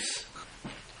loy meis.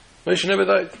 Moshe never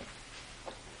died.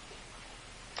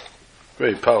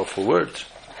 Very powerful words.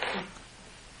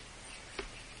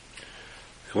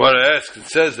 Gemara asks, it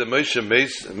says that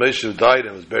Moshe died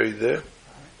and was buried there.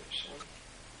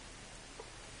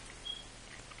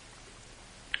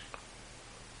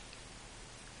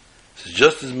 So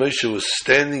just as Moshe was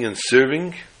standing and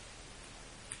serving,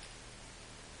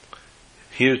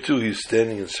 here too he is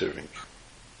standing and serving.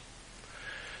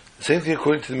 The same thing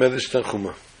according to the Medrash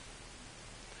Tanchuma.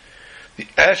 The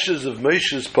ashes of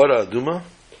Moshe's Para Aduma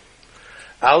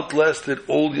outlasted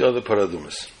all the other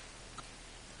Paradumas.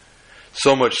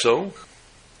 So much so,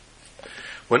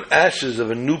 when ashes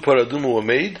of a new Paraduma were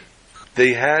made,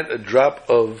 they had a drop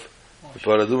of the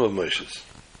Paraduma of Moshe's.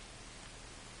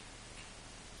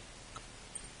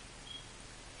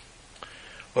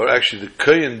 Or actually, the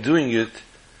Kohen doing it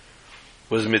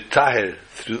was mitaher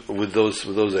with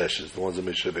those ashes, the ones that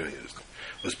Moshe Rabbeinu used,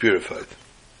 was purified.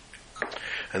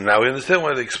 And now we understand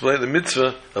why they explain the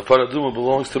mitzvah of Paraduma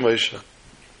belongs to Moshe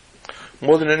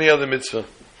more than any other mitzvah.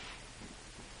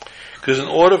 Because in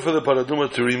order for the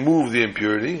Paraduma to remove the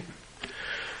impurity,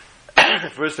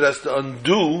 first it has to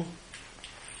undo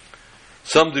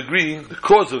some degree the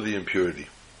cause of the impurity,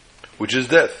 which is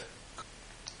death.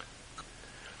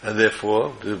 And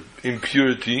therefore, the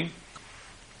impurity,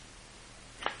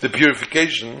 the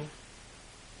purification,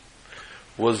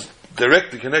 was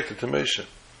directly connected to Moshe. It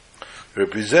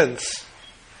represents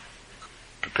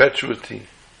perpetuity,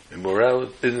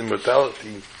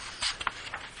 immortality,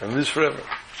 and lives forever.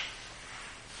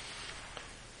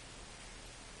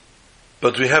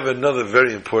 But we have another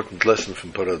very important lesson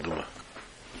from Paraduma.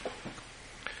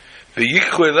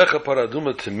 V'yikchu elecha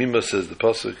paraduma temima, says the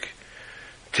pasuk.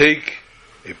 Take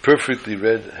a perfectly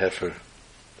red heifer,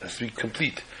 has to be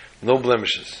complete, no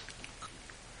blemishes.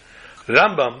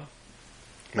 Rambam,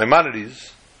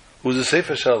 Maimonides, who's a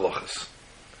Sefer Halachas,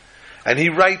 and he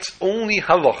writes only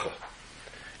halacha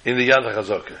in the Yad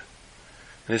HaChazakah.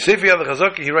 In the Sefer Yad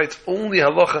HaChazakah, he writes only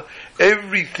halacha.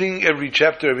 Everything, every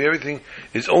chapter, everything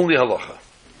is only halacha.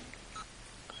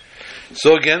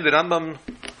 So again, the Rambam,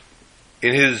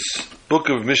 in his book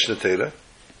of Mishnah Torah,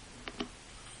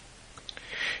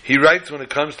 he writes when it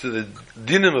comes to the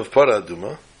dinim of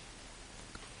Paraduma,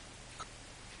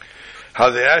 how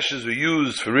the ashes were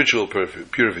used for ritual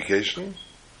purification.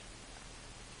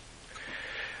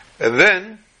 And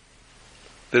then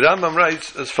the Rambam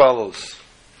writes as follows.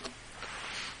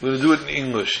 We're going to do it in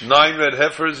English. 9 red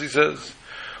heifers, he says,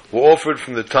 were offered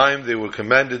from the time they were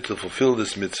commanded to fulfill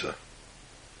this mitzvah.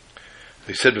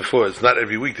 They said before, it's not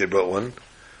every week they brought one,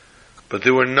 but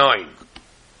there were 9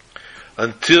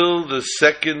 until the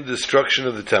second destruction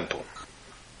of the temple.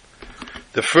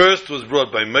 The first was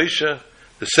brought by Moshe,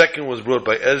 the second was brought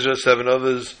by Ezra, 7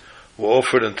 others were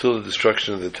offered until the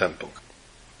destruction of the temple.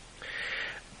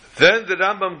 Then the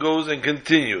Rambam goes and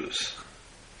continues.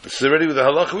 This is already with the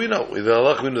halacha we know. With the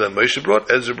halacha we know that Moshe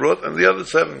brought, Ezra brought, and the other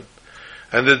 7.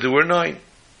 And that there were 9.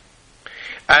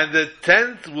 And the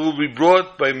 10th will be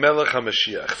brought by Melech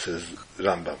HaMashiach, says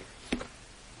Rambam.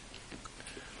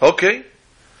 Okay,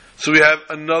 so we have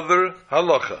another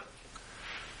halacha.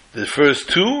 The first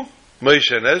 2,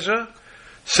 Moshe and Ezra,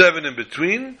 7 in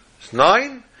between, it's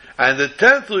 9, and the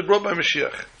 10th will be brought by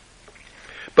Mashiach.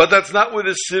 But that's not where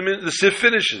the Sif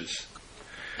finishes.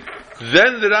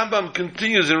 Then the Rambam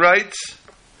continues and writes,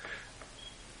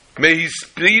 may he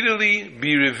speedily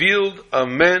be revealed,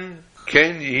 Amen,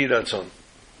 Ken Yehi Ratzon.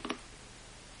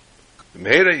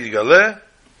 Meheira Yigaleh,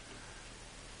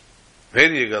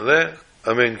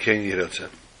 Amen, Ken Yehi Ratzon.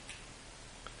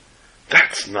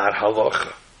 That's not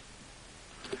halacha.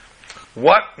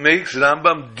 What makes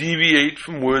Rambam deviate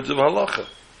from words of halacha?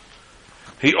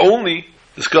 He only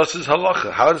discusses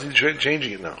halacha. How is he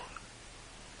changing it now?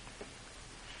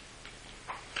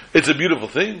 It's a beautiful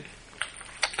thing.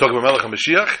 Talking about Melech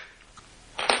HaMashiach.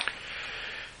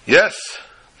 Yes,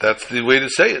 that's the way to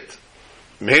say it.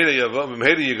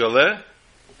 Amen.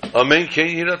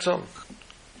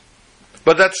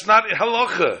 But that's not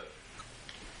halacha.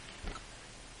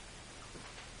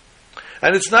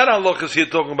 And it's not halachas here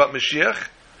talking about Mashiach.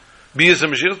 B'yis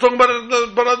HaMashiach. It's talking about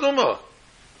Paraduma.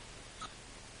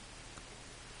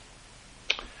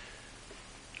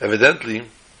 Evidently,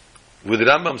 with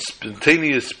Rambam's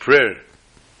spontaneous prayer,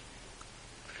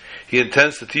 he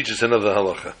intends to teach us another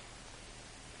halacha.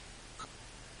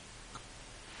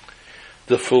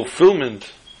 The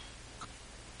fulfillment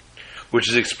which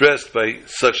is expressed by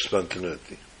such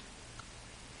spontaneity.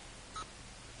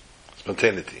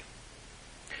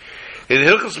 In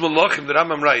Hilchos Malachim, the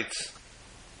Rambam writes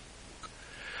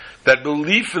that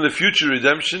belief in the future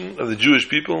redemption of the Jewish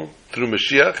people through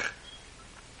Mashiach,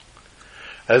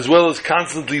 as well as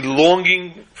constantly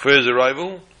longing for his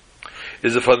arrival,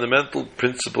 is a fundamental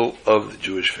principle of the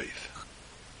Jewish faith.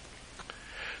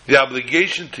 The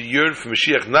obligation to yearn for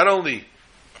Mashiach, not only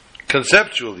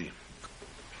conceptually,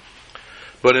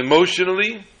 but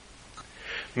emotionally,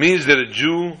 means that a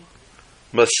Jew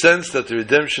must sense that the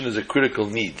redemption is a critical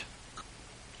need.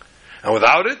 And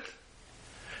without it,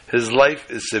 his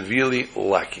life is severely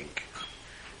lacking.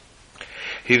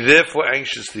 He therefore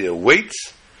anxiously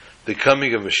awaits the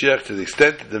coming of Mashiach to the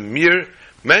extent that the mere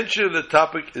mention of the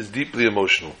topic is deeply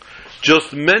emotional.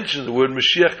 Just mention the word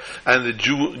Mashiach and the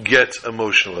Jew gets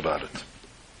emotional about it.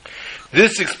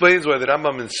 This explains why the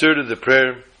Rambam inserted the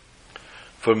prayer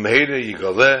for Meheira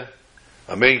Yigaleh,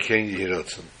 Amen Ken Yehi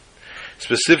Ratzon,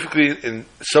 specifically in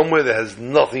somewhere that has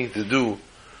nothing to do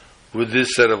with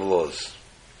this set of laws.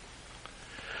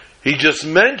 He just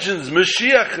mentions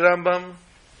Mashiach, Rambam,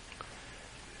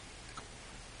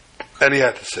 and he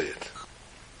had to say it.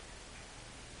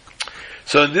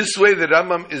 So in this way, the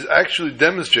Rambam is actually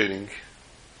demonstrating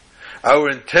our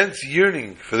intense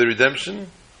yearning for the redemption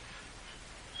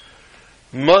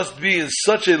must be in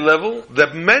such a level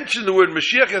that mention the word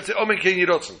Mashiach, you have to say, Omen Ken Yehi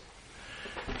Ratzon,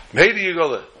 Meheira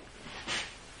Yigaleh,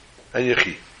 and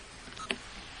Yechi.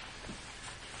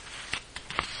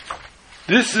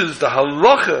 This is the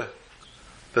halacha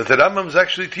that the Rambam is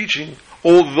actually teaching,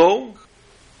 although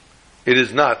it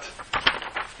is not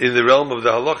in the realm of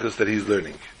the halachas that he's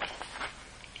learning.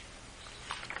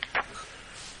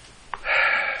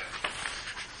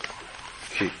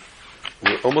 Okay,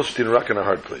 we're almost in a rock and a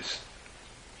hard place.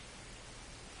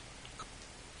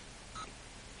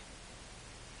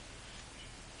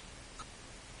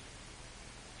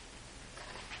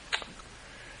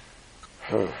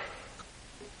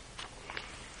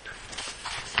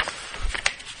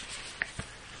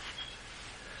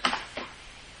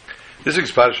 This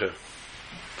week's parsha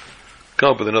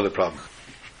come up with another problem.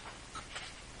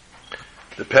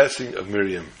 The passing of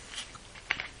Miriam.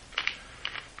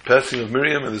 Passing of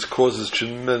Miriam, and this causes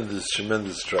tremendous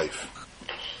strife.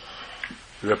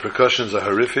 The repercussions are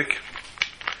horrific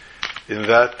in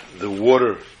that the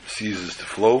water ceases to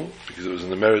flow, because it was in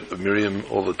the merit of Miriam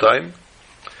all the time.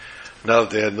 Now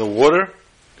that they had no water,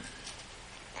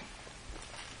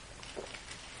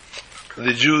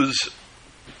 the Jews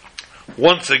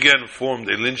once again formed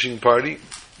a lynching party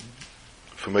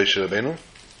for Moshe Rabbeinu,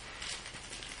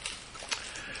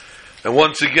 and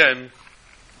once again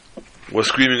was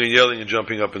screaming and yelling and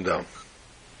jumping up and down.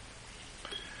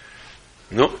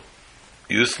 No,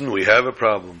 Houston, we have a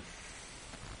problem.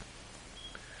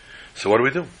 So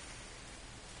what do?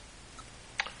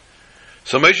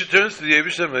 So Moshe turns to the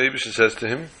Eibishter, and the Eibishter says to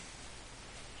him,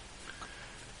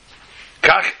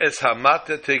 Kach es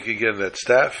hamata, take again that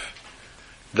staff,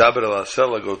 Daber al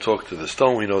Asela, go talk to the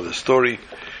stone. We know the story.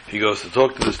 He goes to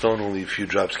talk to the stone, only a few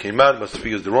drops came out. Must have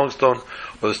used the wrong stone,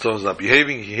 or the stone's not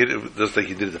behaving. He hit it just like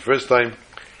he did it the first time.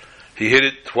 He hit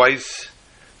it twice,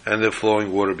 and the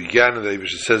flowing water began. And the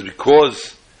Eibishter says,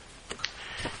 because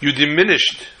you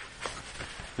diminished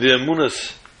the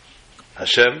emunas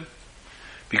Hashem,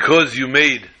 because you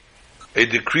made a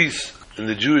decrease in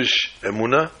the Jewish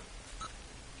emunah,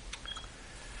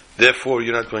 therefore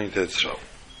you're not going to Etzra'el.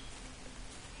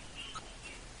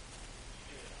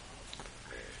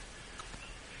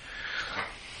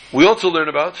 We also learn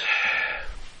about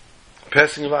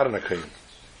passing of Aaron HaKohen.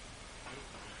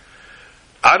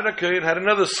 Aaron HaKohen had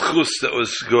another schus that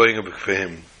was going up for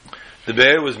him. The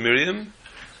bear was Miriam,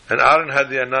 and Aaron had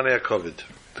the Ananei HaKoved,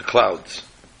 the clouds.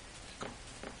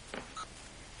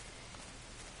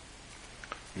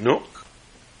 No.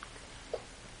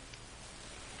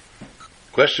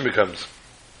 Question becomes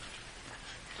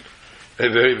a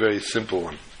very, very simple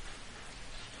one.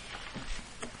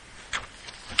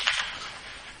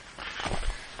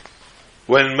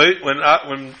 When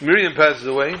Miriam passes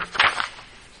away,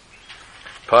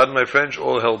 pardon my French,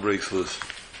 all hell breaks loose.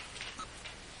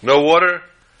 No water,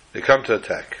 they come to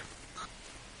attack.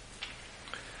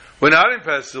 When Aaron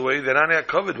passes away, the Ananei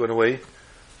HaKoved went away.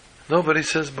 Nobody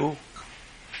says boo.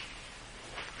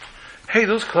 Hey,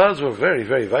 those clouds were very,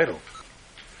 very vital.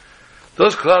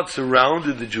 Those clouds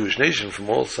surrounded the Jewish nation from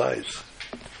all sides.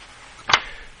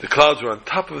 The clouds were on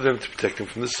top of them to protect them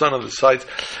from the sun on the sides,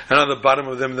 and on the bottom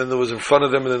of them, and then there was in front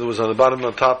of them, and then there was on the bottom and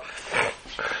on top.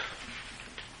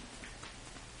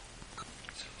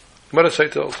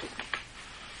 Marasaita also.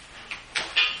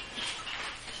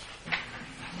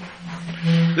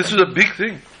 This was a big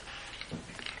thing.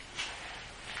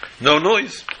 No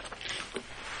noise.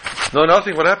 No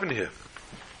nothing. What happened here?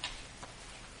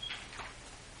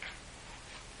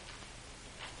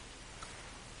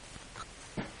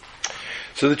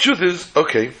 So the truth is,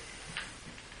 okay,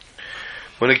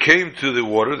 when it came to the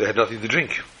water, they had nothing to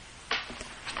drink.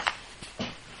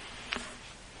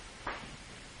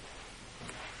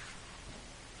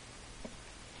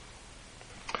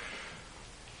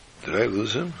 Did I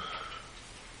lose him?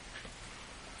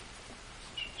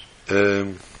 I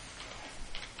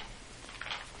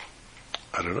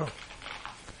don't know.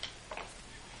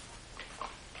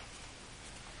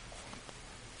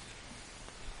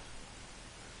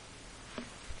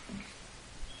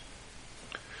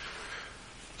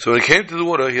 So when it came to the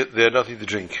water, they had nothing to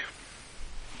drink.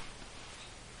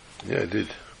 Yeah, I did.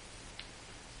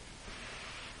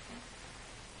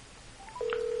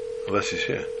 Unless he's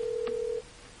here.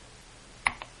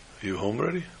 Are you home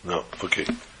already? No. Okay.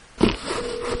 So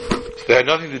they had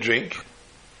nothing to drink.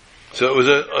 So it was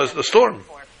a storm.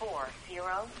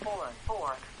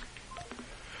 44044.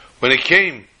 When it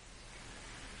came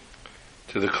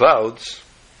to the clouds,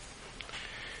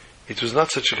 it was not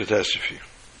such a catastrophe.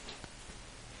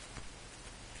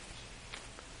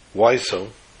 Why so?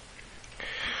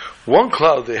 One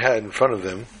cloud they had in front of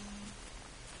them,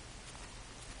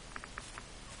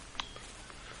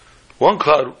 one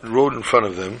cloud rode in front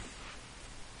of them,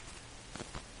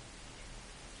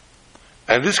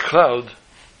 and this cloud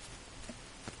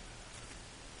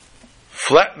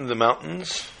flattened the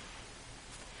mountains,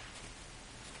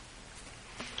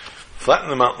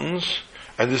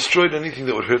 and destroyed anything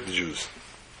that would hurt the Jews.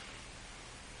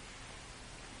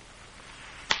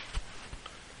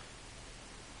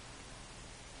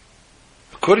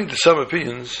 According to some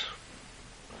opinions,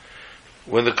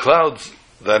 when the clouds,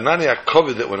 the Anani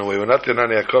HaKoved that went away, were not the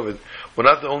Anani HaKoved, were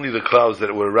not only the clouds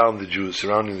that were around the Jews,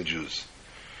 surrounding the Jews.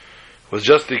 It was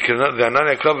just the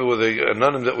Anani HaKoved were the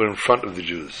Ananim that were in front of the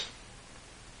Jews.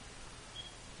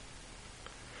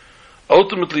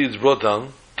 Ultimately, it's brought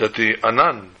down that the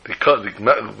Anan, the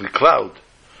cloud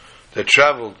that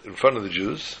traveled in front of the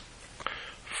Jews,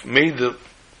 made the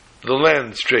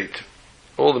land straight.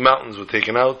 All the mountains were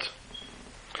taken out,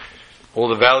 all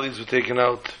the valleys were taken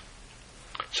out,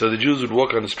 so the Jews would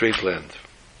walk on a straight land.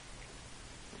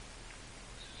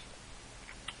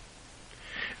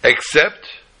 Except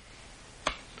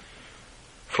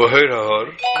for Hor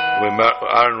HaHor,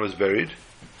 where Aaron was buried.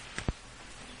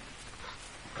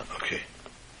 Okay.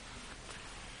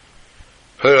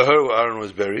 Hor HaHor, where Aaron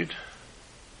was buried.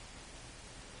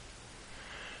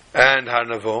 And Har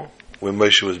Navo, where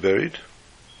Moshe was buried.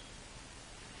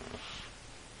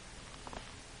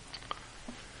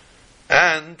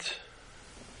 And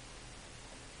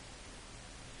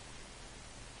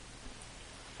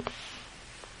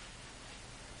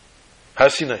Har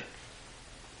Sinai.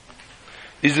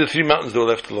 These are the three mountains that were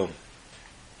left alone.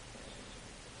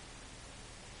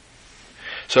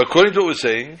 So according to what we're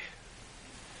saying,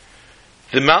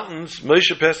 the mountains,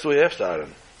 Moshe passed away after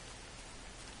Aaron.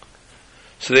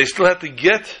 So they still have to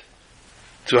get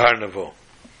to Har Navo.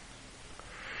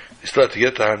 They still have to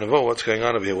get to Har Navo. What's going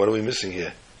on over here? What are we missing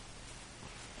here?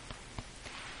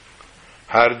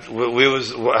 How did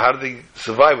they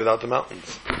survive without the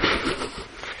mountains?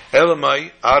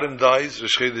 Elamai, Aaron dies,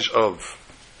 Rosh Chodesh Av.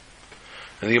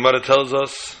 And the Gemara tells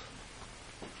us,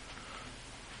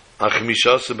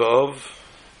 Achmisha B'Av,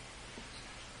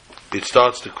 it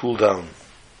starts to cool down.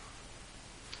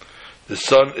 The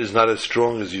sun is not as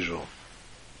strong as usual.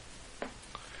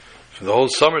 For the whole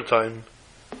summertime,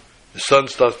 the sun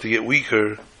starts to get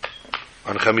weaker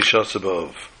on Chamisha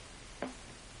B'Av.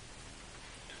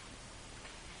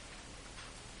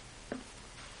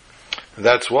 And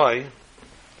that's why you're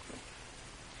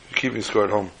keeping score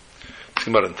at home. It's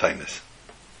Gemara in Tainis.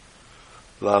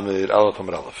 Lamed Aleph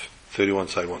Amar Aleph, 31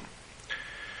 side 1.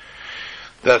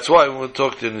 That's why when we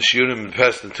talked in the Shiurim in the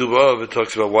past in Tuba, it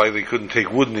talks about why they couldn't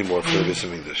take wood anymore for the Beis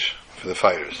Hamikdash, for the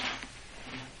fires.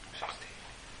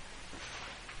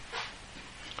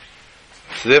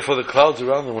 So therefore the clouds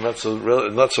around them were not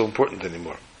so important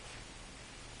anymore.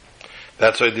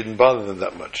 That's why it didn't bother them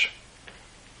that much.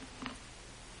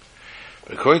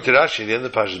 But according to Rashi, at the end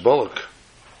of Parshas Bolok,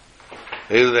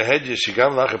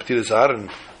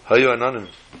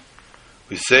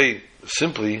 we say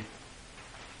simply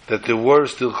that there were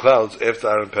still clouds after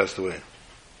Aaron passed away.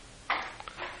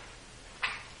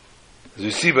 As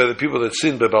we see by the people that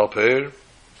sinned by Baal Peor,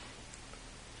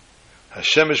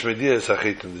 Hashemesh Mediah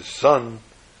Sachetim, the sun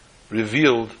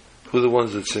revealed who the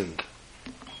ones that sinned.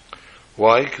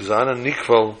 Why? Because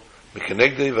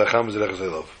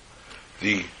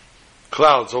the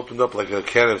clouds opened up like a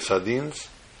can of sardines,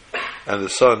 and the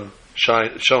sun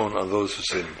shone on those who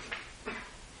sinned.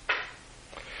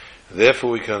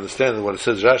 Therefore, we can understand that what it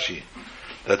says Rashi,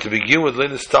 that to begin with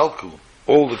Lenis Talku,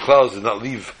 all the clouds did not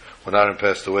leave when Aaron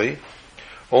passed away.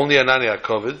 Only Anani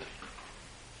HaKoved,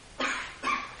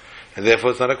 and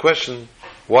therefore it's not a question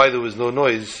why there was no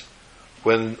noise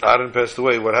when Aaron passed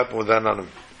away. What happened with Ananim?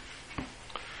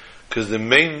 Because the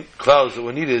main clouds that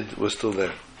were needed were still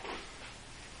there.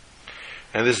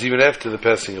 And this is even after the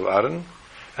passing of Aaron,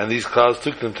 and these clouds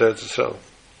took them to Eretz Yisrael.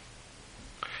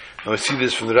 And we see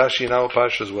this from the Rashi in our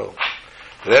Parsha as well.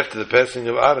 That after the passing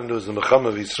of Aaron, there was the Mecham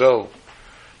of Yisrael.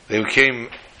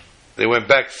 They went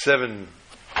back 7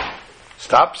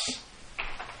 stops.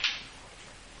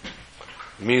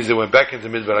 It means they went back into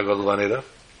Midbar HaGadol Vaneda.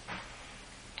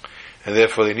 And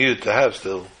therefore they needed to have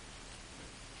still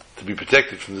to be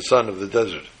protected from the sun of the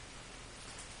desert.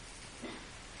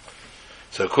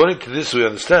 So according to this we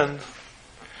understand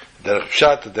that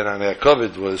Pshat, that Anani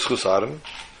HaKoved was Chus Aaron.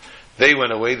 They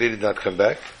went away, they did not come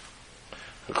back.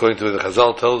 According to what the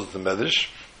Chazal tells us, the Medrash,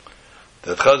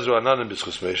 that Chazru Ananim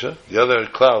b'Schus Moshe, the other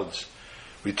clouds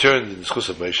returned in the Schus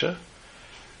of Moshe.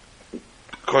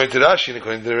 According to Rashi and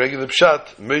according to the regular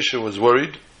Pshat, Moshe was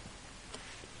worried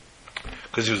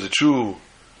because he was a true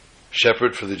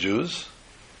shepherd for the Jews.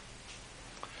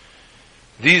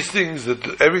 These things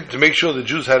to make sure the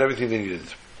Jews had everything they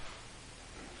needed.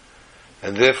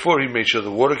 And therefore he made sure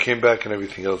the water came back and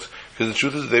everything else. Because the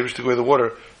truth is, if they wished to go away the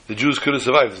water, the Jews could have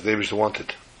survived if they wished to want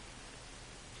it.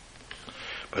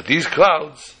 But these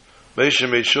clouds, Moshe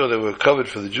made sure they were covered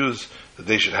for the Jews, that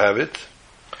they should have it.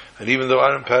 And even though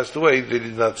Aaron passed away, they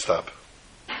did not stop.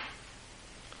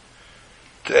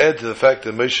 To add to the fact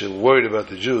that Moshe worried about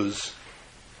the Jews,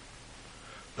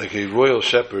 like a royal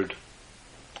shepherd,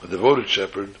 a devoted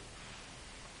shepherd,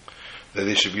 that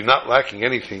they should be not lacking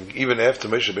anything, even after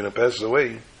Moshe Rabbeinu passes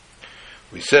away,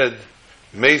 we said,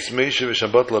 Meis Moshe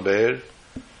v'Shabbat LaBe'er,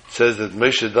 says that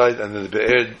Moshe died and then the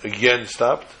Be'er again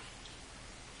stopped.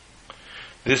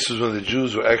 This was when the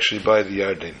Jews were actually by the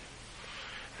Yarden,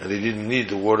 and they didn't need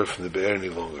the water from the Be'er any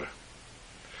longer.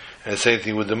 And the same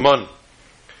thing with the Mun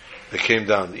that came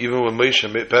down. Even when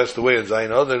Moshe passed away in Zayin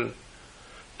Adar,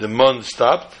 the Mun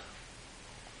stopped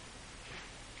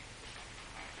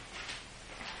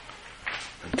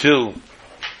until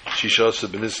Shisha Asar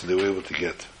B'Nissen they were able to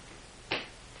get.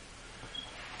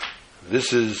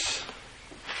 This is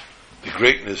the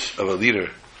greatness of a leader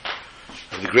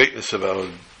and the greatness of our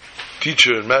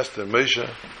teacher and master Moshe,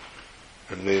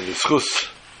 and may the schus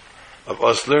of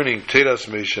us learning Teiras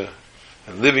Moshe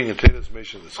and living in Teiras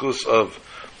Moshe, the schus of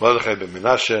Mordechai ben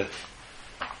Menashe,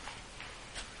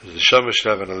 the Shamash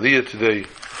have an Aliyah today.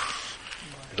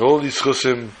 In all these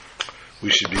schusim,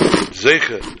 we should be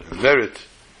zeicha and merit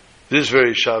this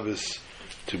very Shabbos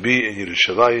to be in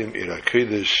Yerushalayim, Ir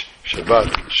HaKodesh,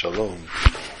 Shabbat, Shalom.